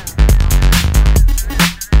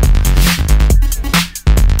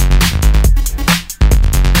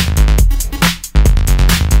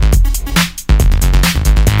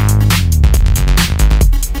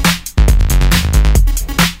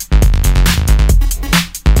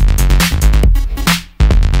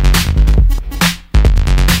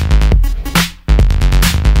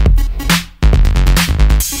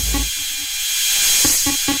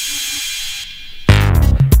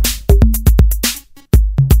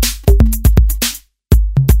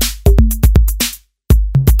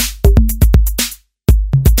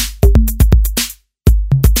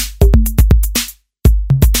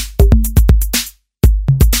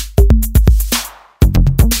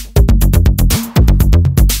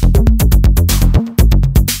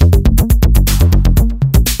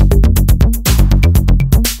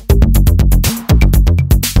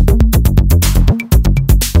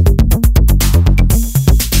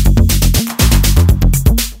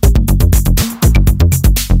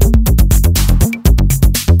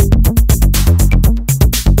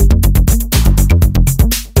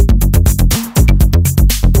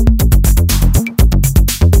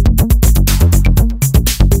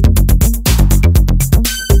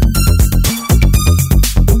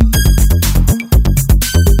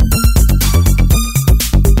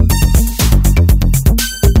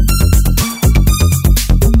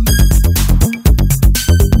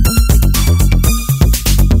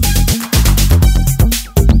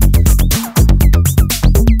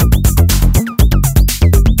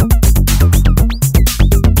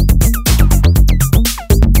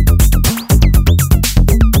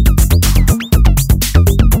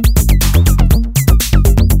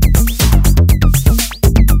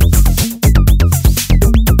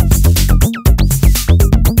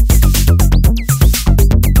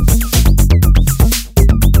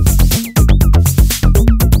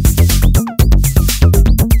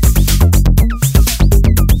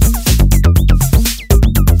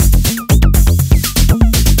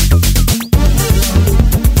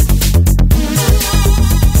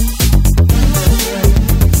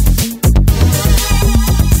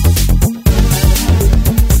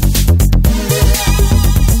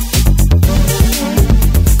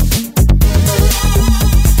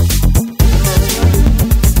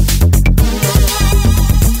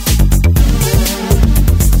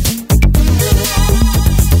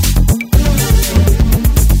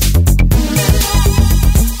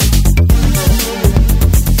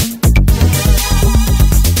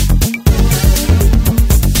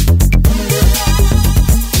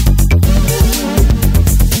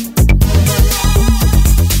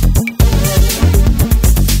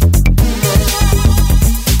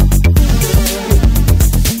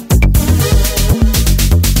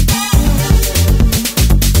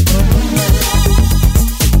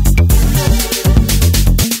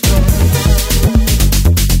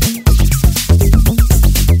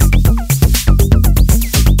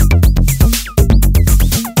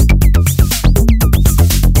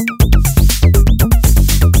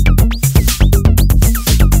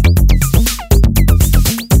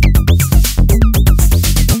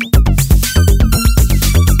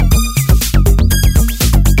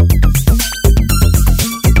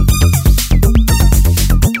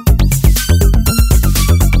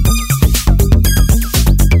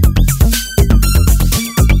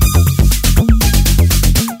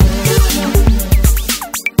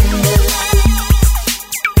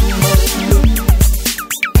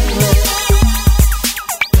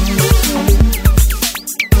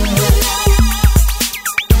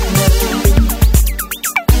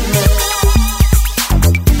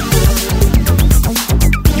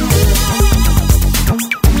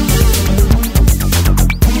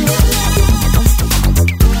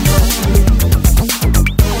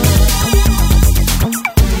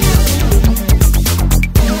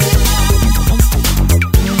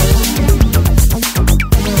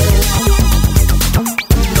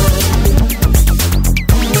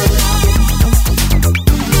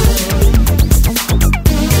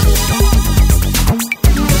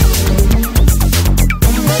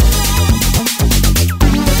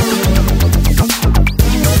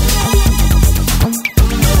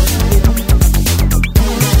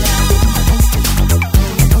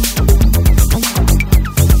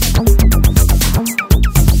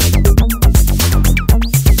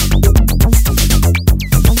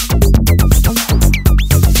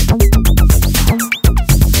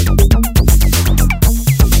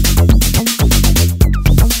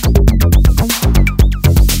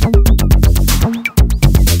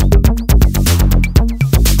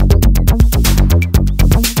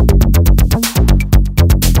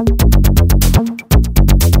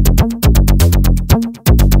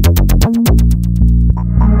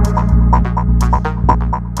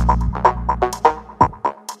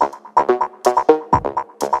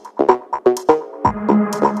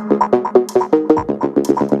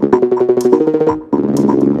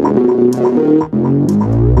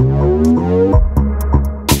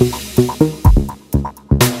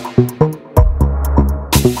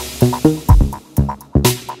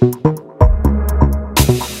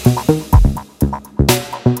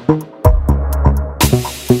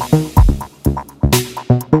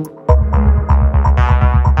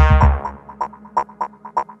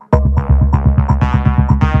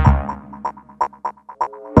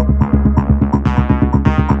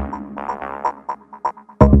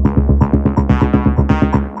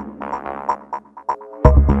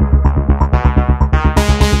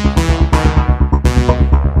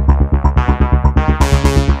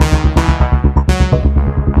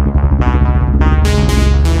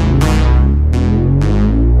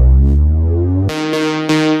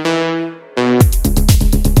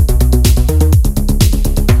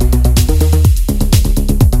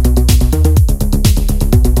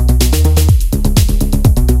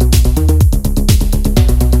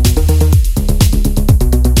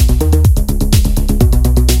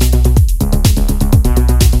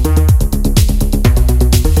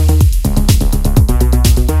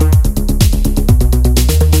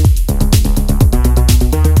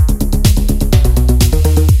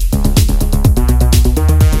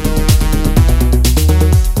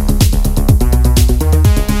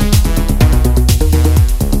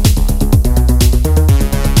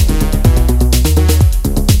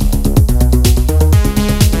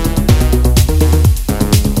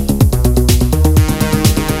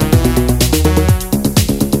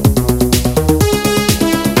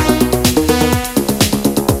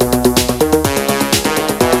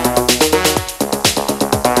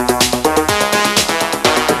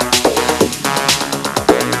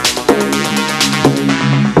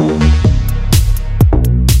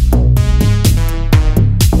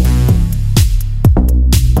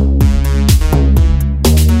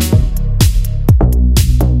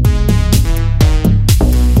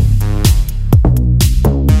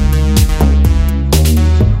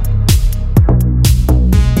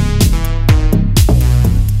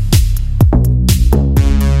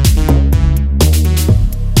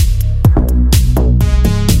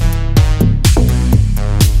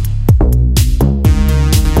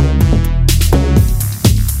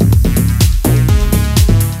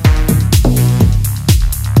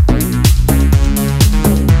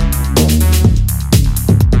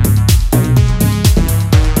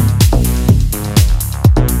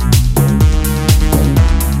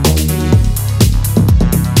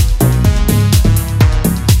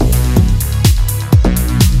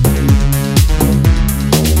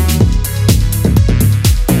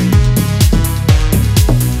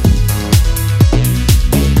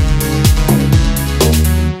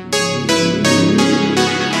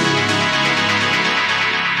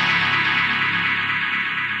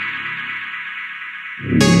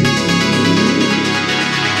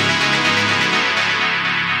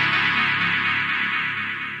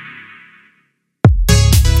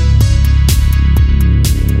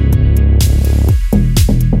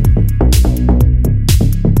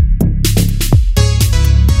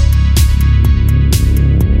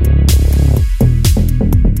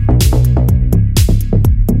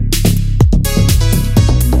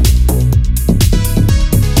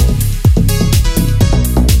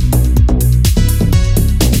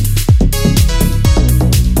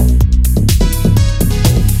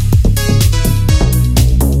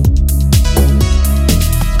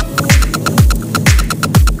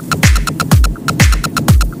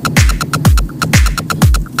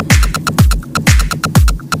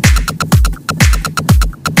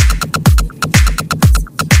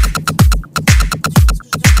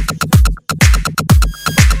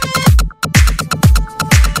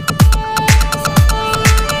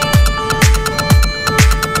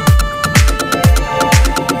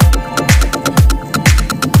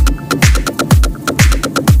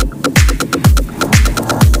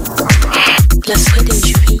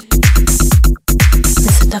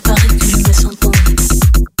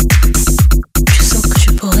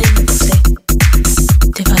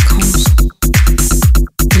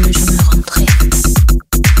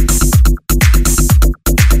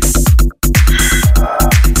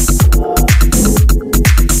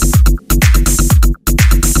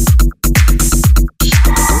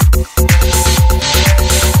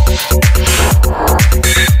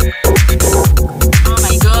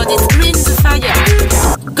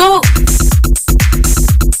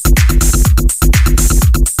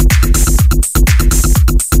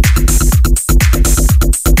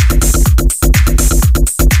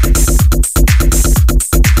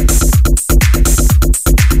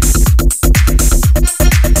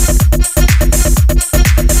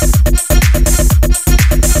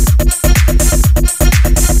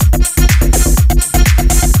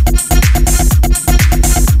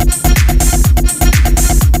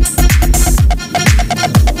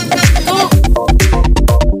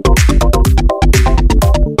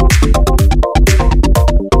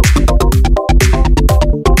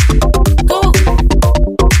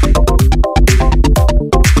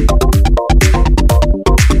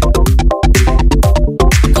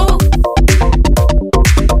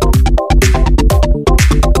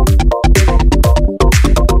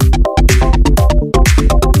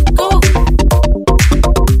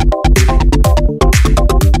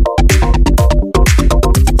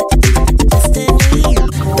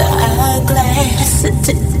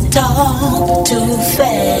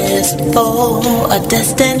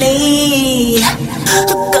 destiny. I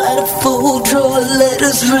got a full drawer of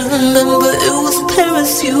letters, remember it was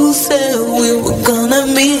Paris, you said we were gonna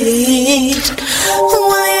meet.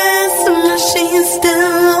 Why is the machine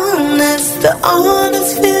still on? It's the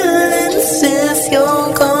honest feeling since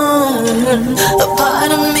you're gone. A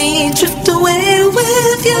part of me drift away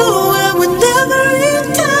with you, I would never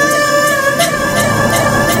return.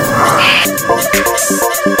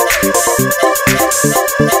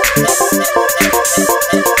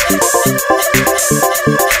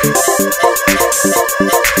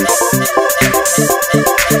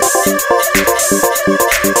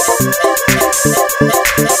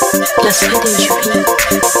 La Suède est jolie,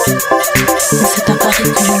 mais c'est à Paris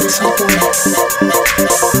que je me sens paumée.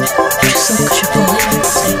 Je sens que je pourrais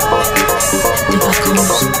passer des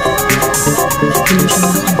vacances et ne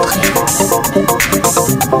jamais rentrer.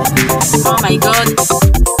 Oh my god!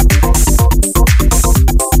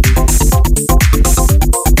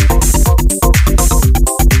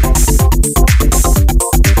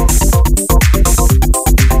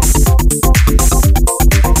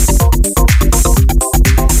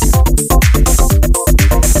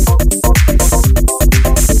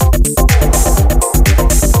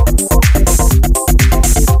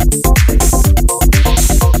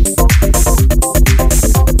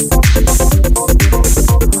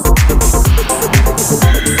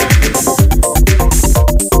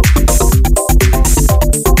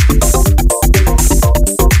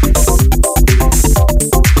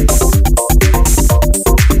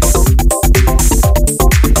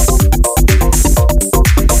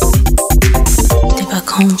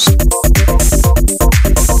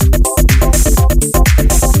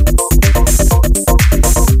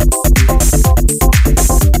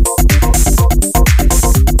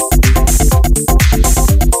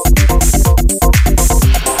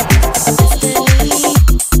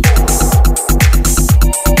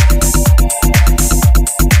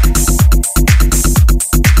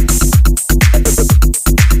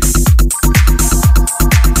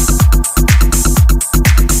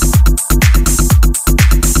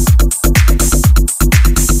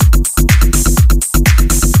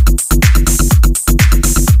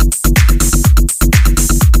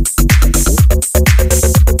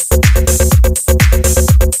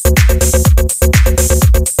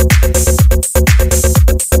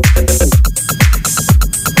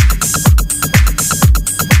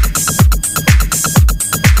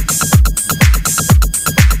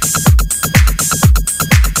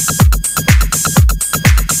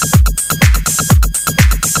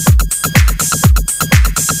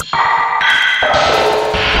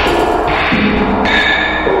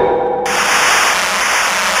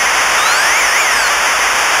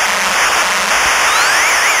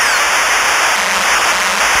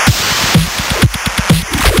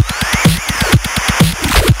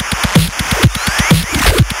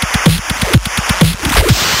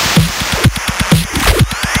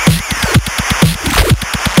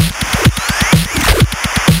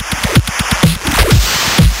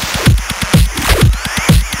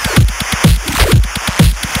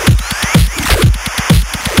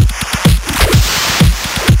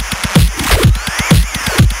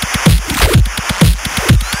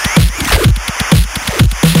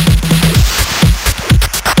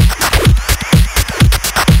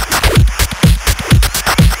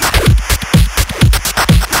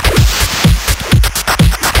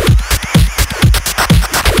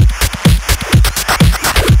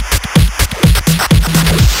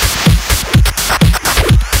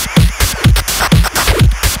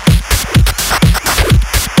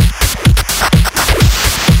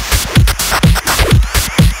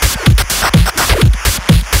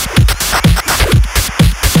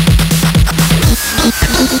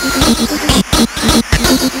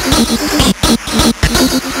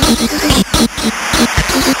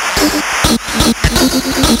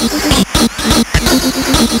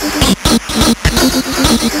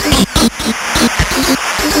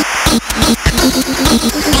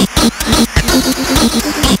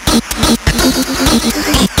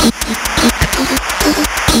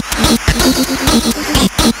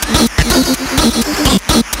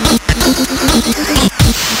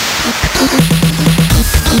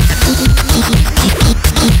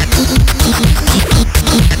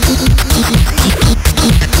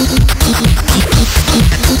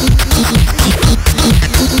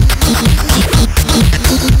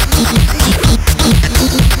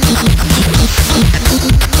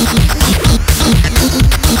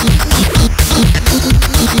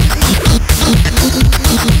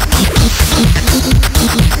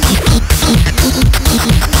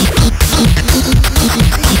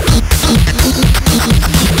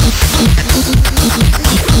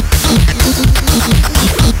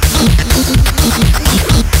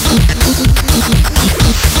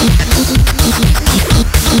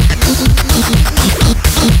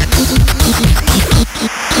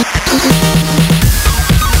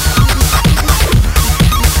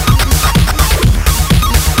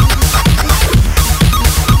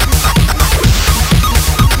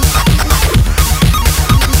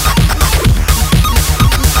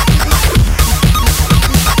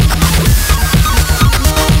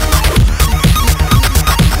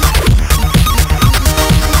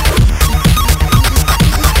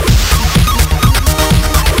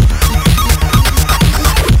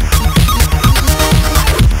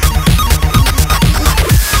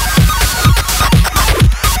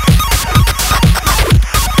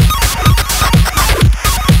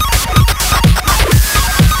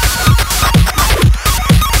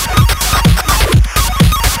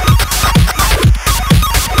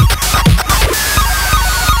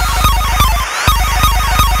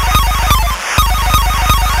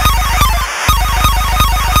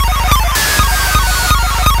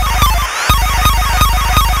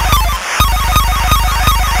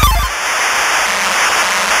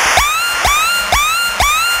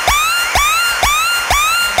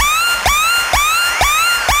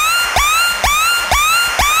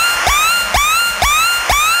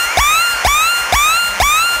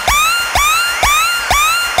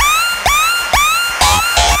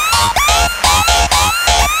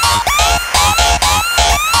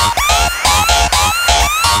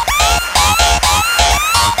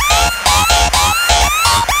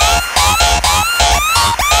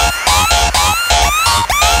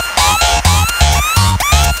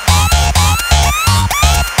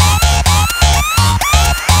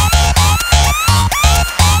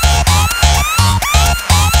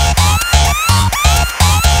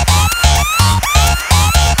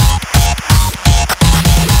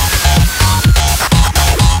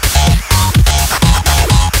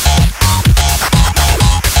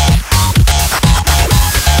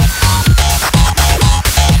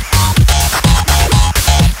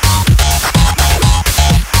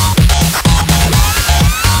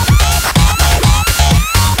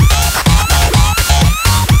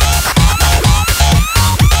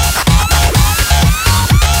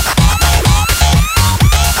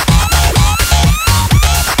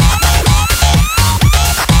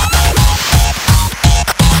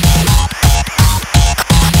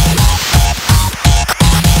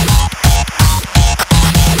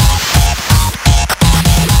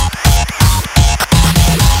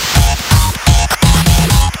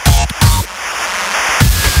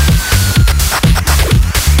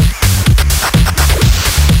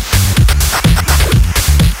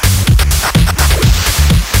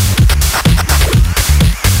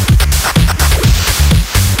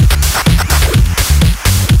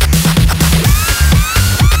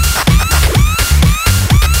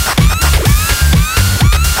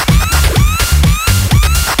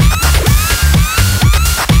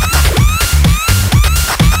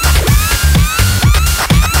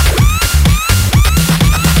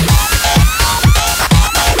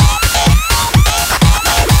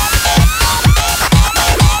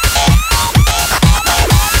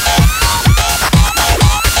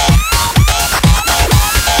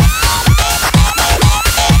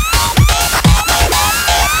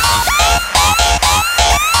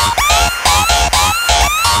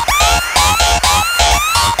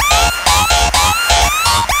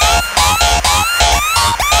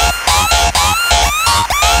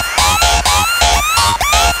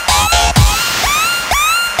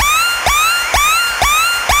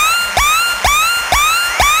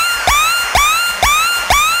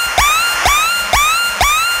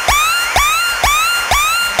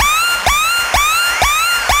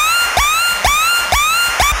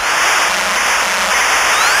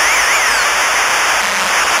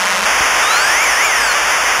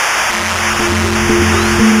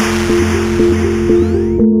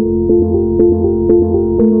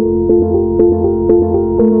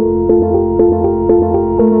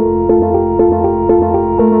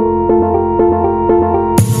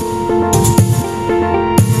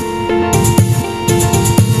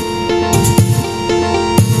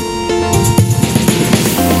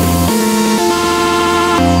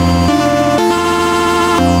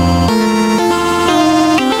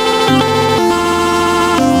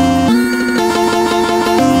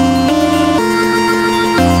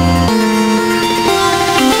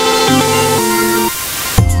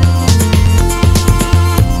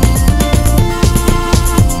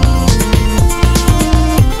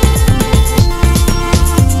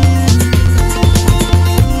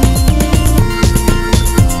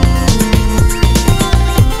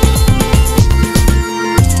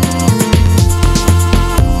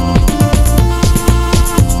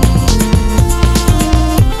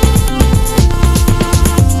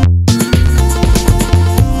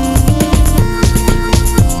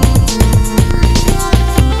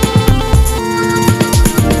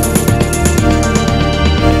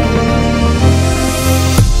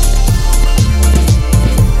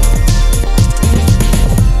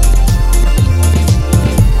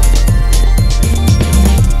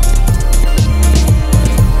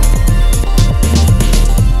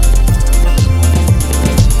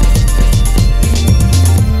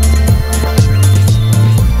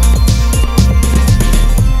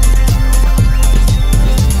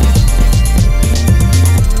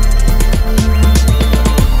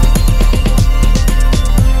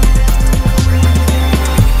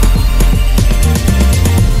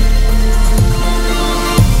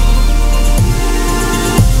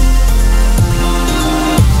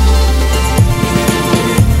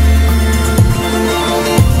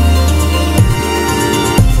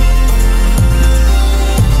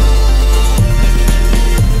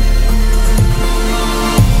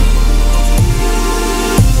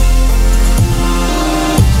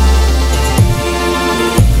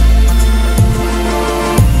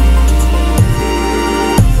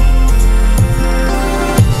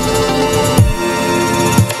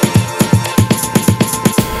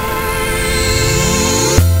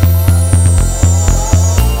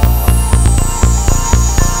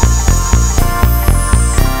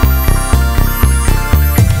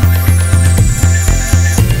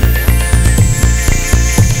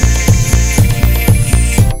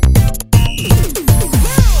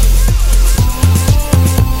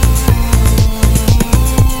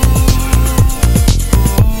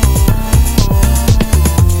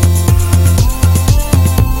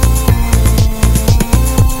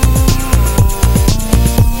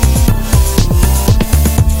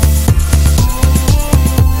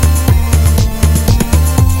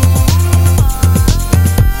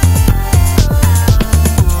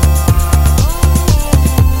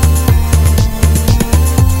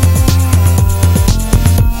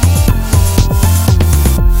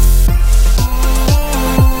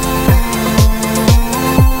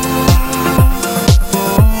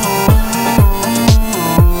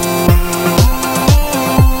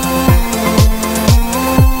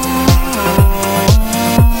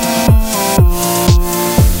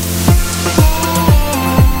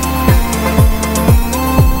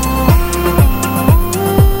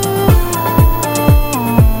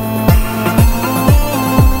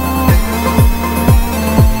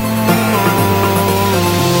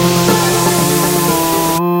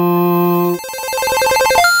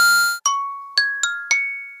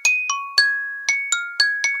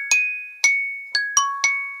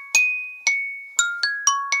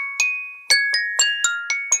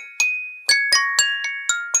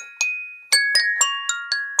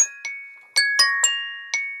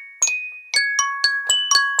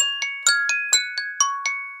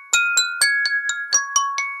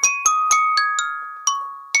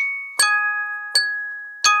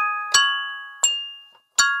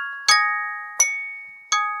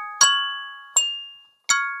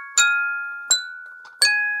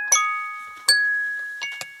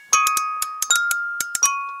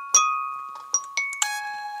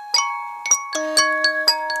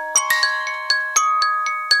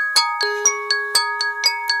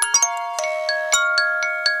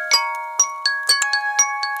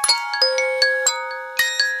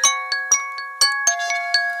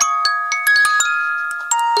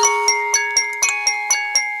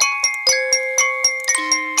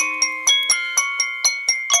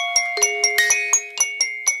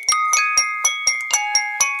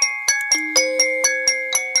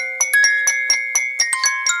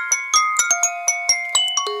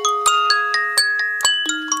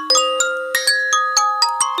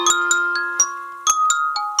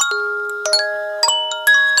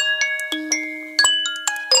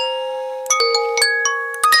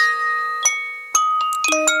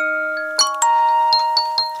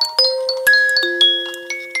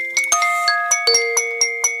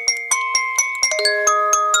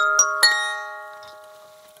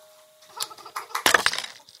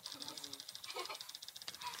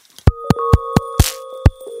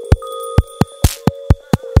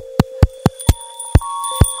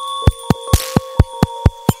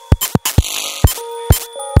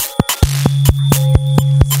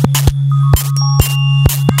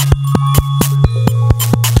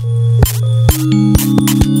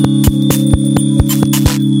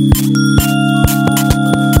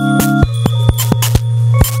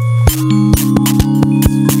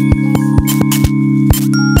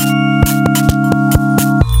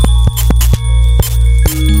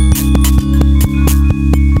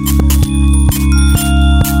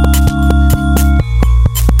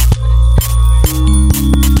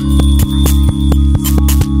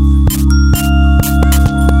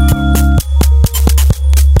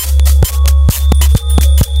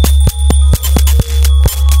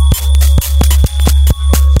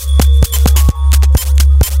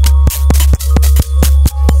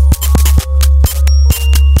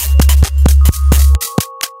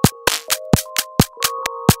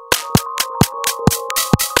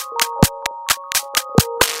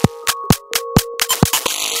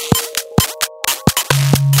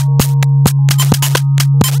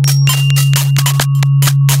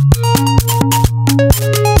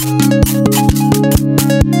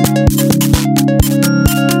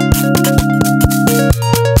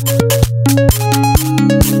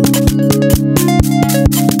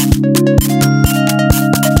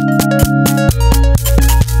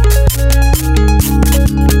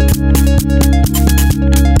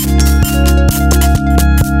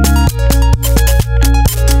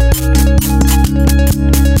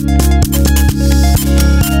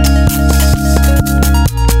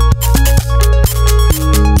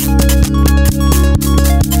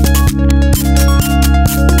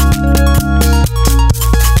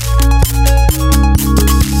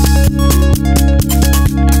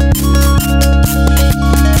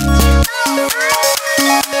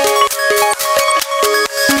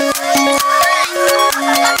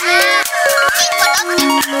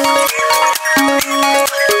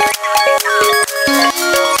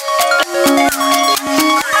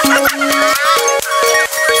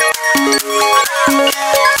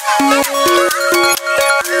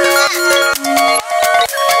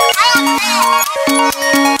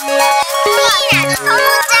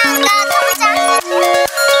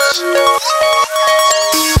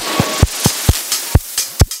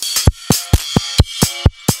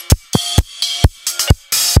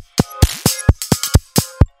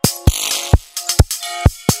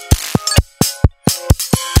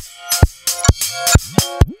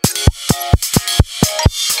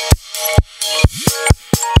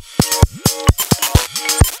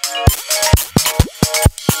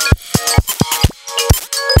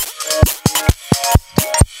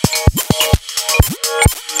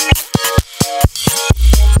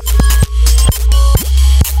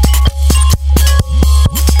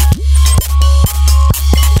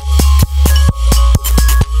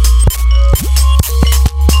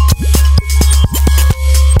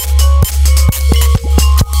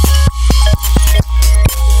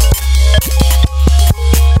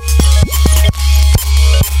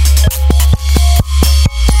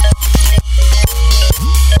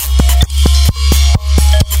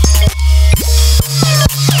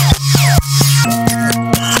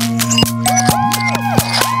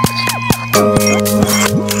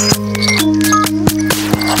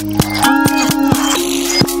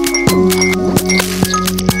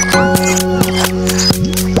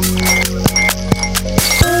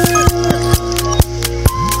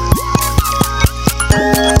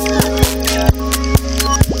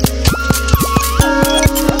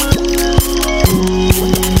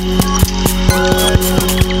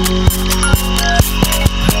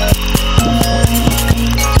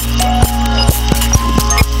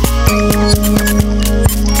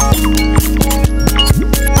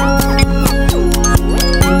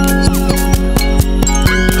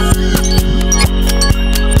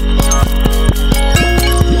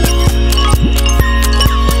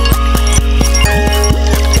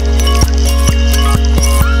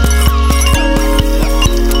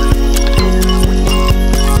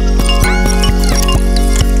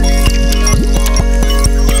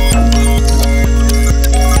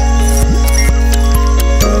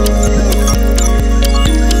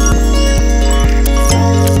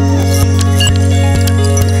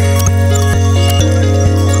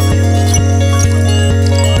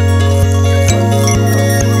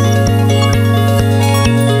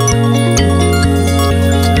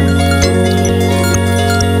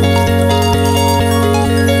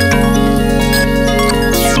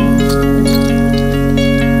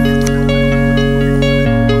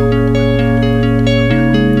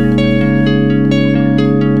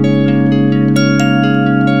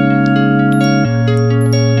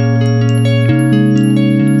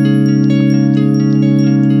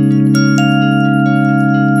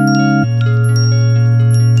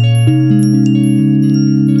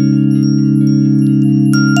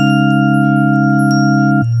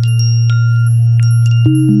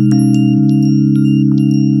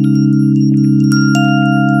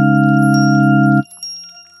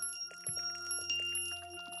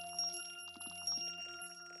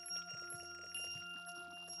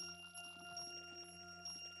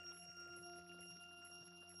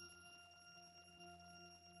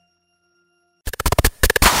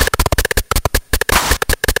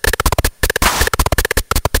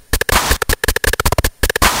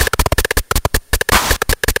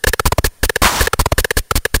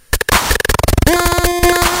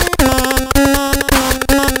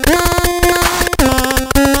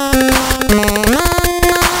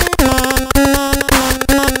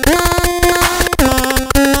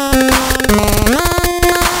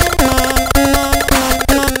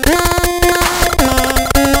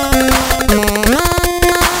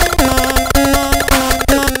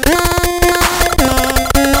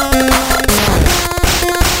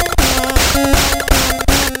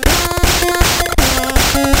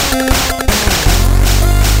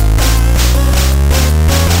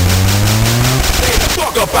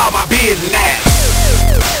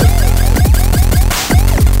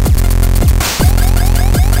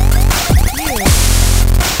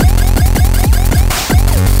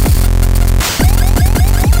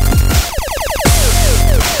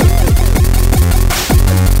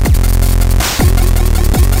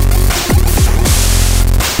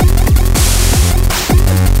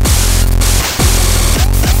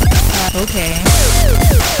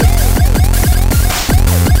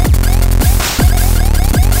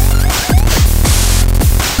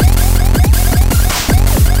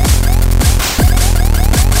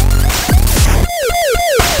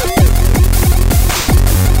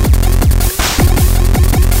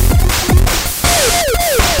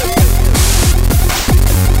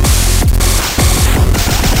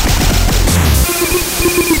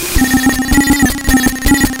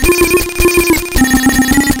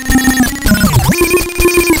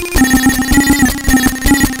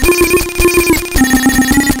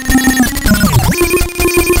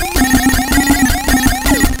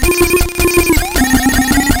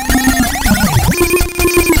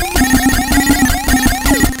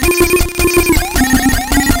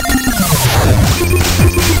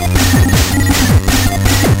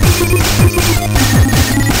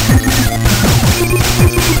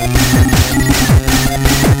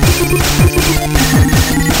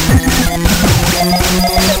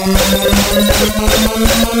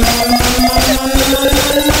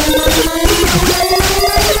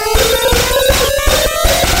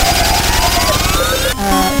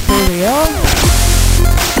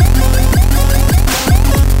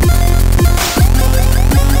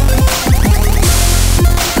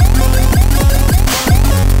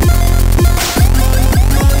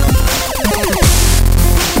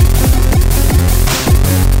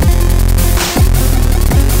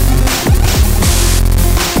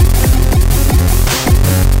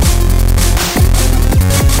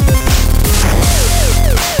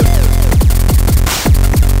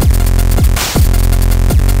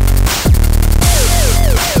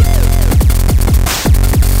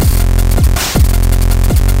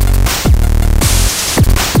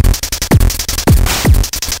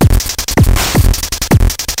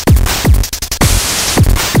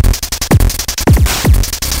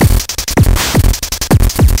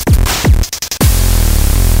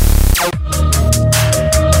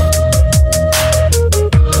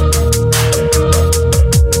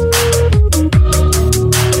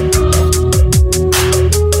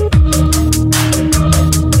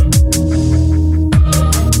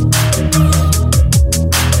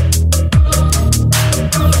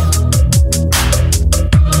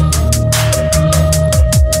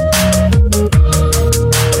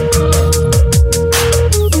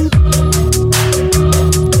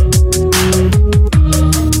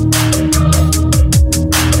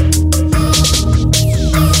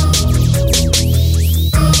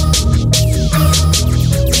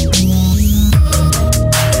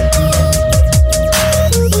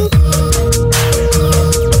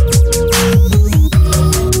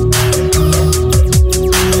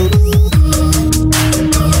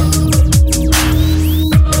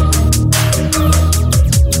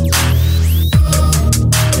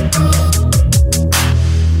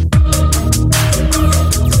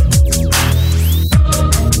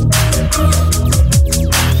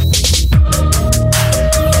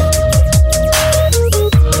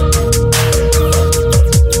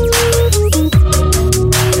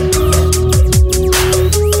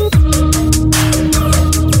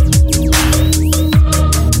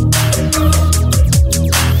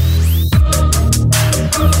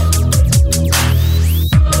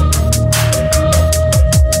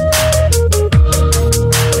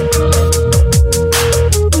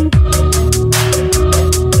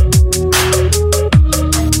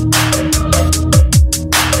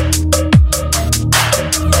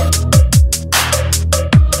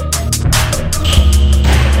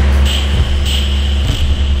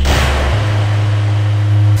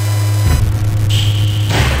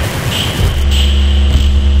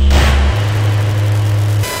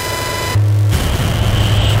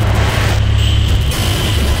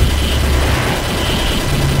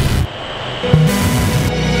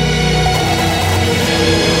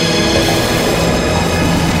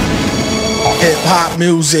 hop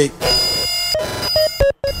music.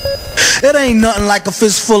 It ain't nothing like a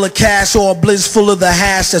fist full of cash or a blizz full of the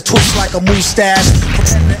hash that twists like a mustache. From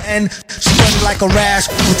end to end, spreading like a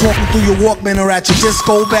rash. You're talking through your Walkman or at your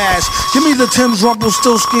disco bash. Give me the Tim's Rumble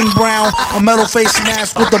still skin brown, a metal face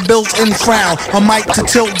mask with a built-in frown, a mic to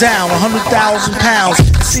tilt down 100,000 pounds.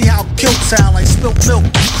 See how kilt sound like spilt milk,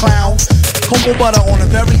 clown. Cocoa butter on a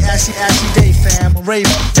very ashy day, fam.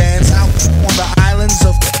 Rave fans out on the islands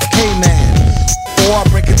of Cayman. Or I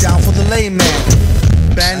break it down for the layman.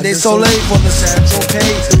 Band-Aid Soleil for the Central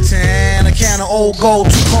K10. A can of old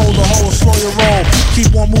gold, too cold to hold, slow your roll.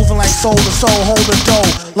 Keep on moving like soul to soul, hold the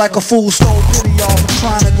dough. Like a fool stole pity, y'all, for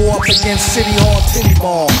trying to go up against City Hall Titty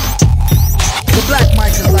Ball. The black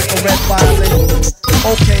mic is like a red violin.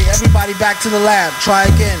 Okay, everybody back to the lab, try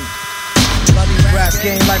again. Bloody rap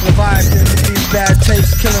game like Leviathan. These bad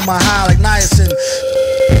tapes killing my high like niacin.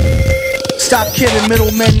 Stop kidding,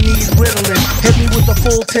 middlemen need riddling. Hit me with a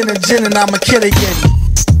full tin of gin and I'm a kid again.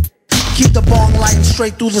 Keep the bong lighting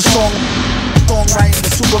straight through the song. Song writing,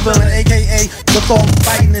 the super villain, aka the thong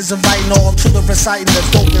fighting is inviting all to the reciting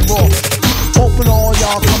that's dope and raw. Open all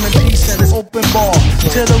y'all come in peace and it's open bar.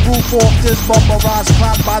 Tear the roof off this bumper rise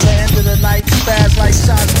clock by the end of the night. Spaz like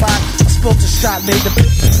shot spot. I spilt a shot, made the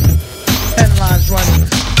pen lines running.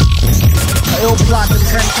 I ill plot the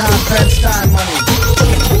 10 times Ben Stein money.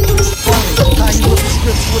 Funny, how you with the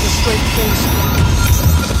scripts with a straight face.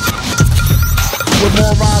 With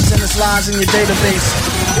more rhymes than its lines in your database.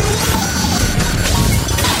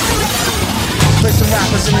 Placing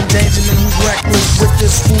rappers in endangerment who's reckless. With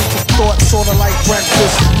this food for thought, sorta like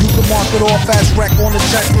breakfast. You can mark it off as wreck on the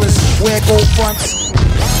checklist. Wear gold fronts.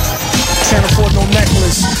 Can't afford no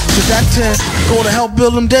necklace. Cause that 10 go to help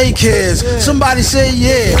build them daycares. Somebody say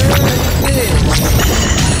yeah.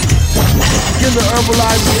 Give the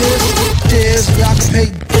herbalizer cheers. Y'all can pay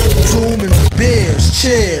doom and beers.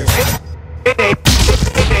 Cheers.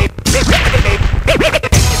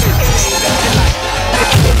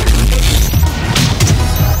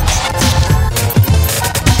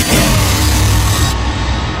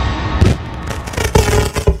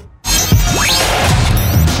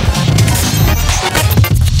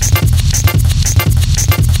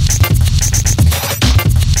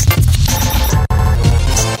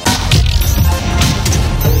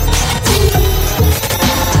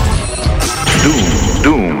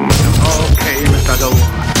 Doom. Okay, Mr. Doom.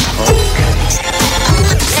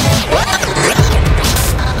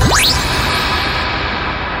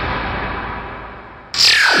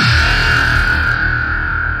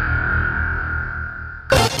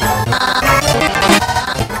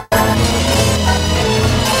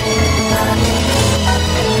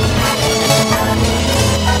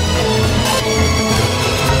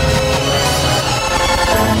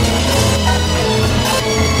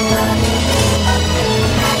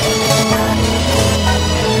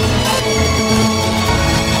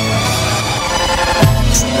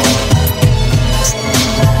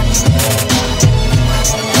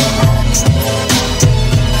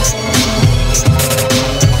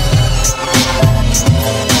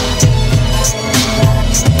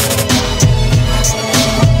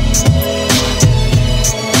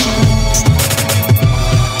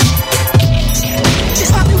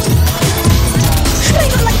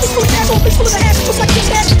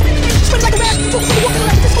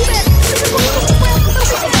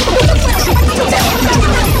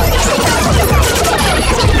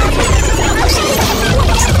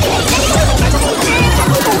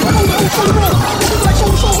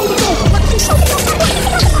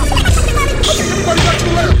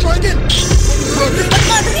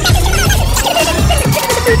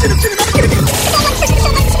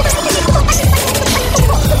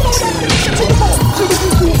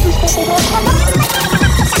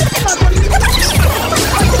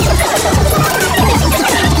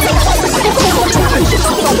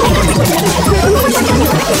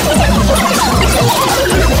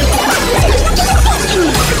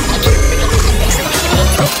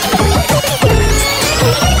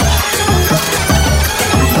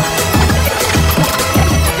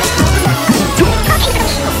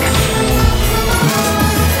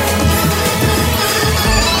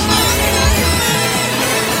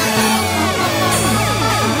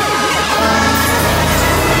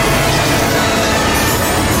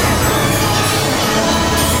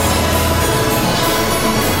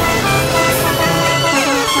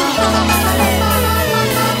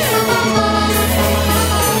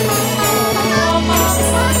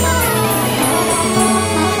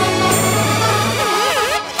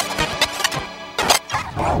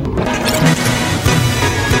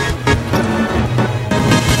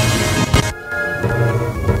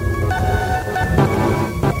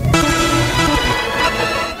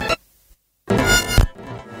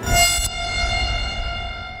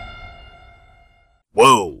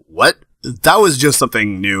 that was just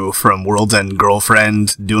something new from World's End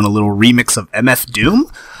Girlfriend, doing a little remix of MF Doom.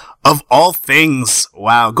 Of all things,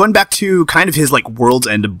 wow. Going back to kind of his, like, World's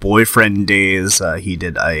End Boyfriend days, he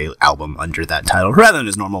did a album under that title, rather than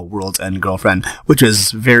his normal World's End Girlfriend, which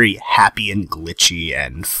was very happy and glitchy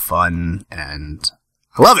and fun, and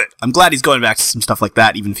I love it. I'm glad he's going back to some stuff like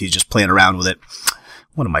that, even if he's just playing around with it.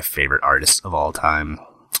 One of my favorite artists of all time.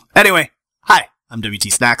 Anyway, hi, I'm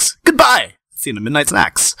WT Snacks. Goodbye! See you in the Midnight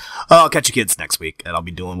Snacks. I'll catch you kids next week, and I'll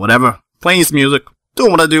be doing whatever. Playing some music,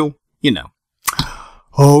 doing what I do, you know.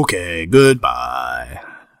 Okay, goodbye.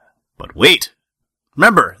 But wait.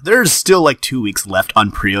 Remember, there's still like 2 weeks left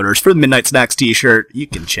on pre-orders for the Midnight Snacks t-shirt. You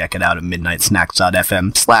can check it out at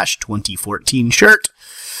midnightsnacks.fm/2014 shirt.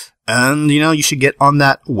 And, you know, you should get on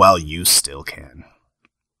that while you still can.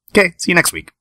 Okay, see you next week.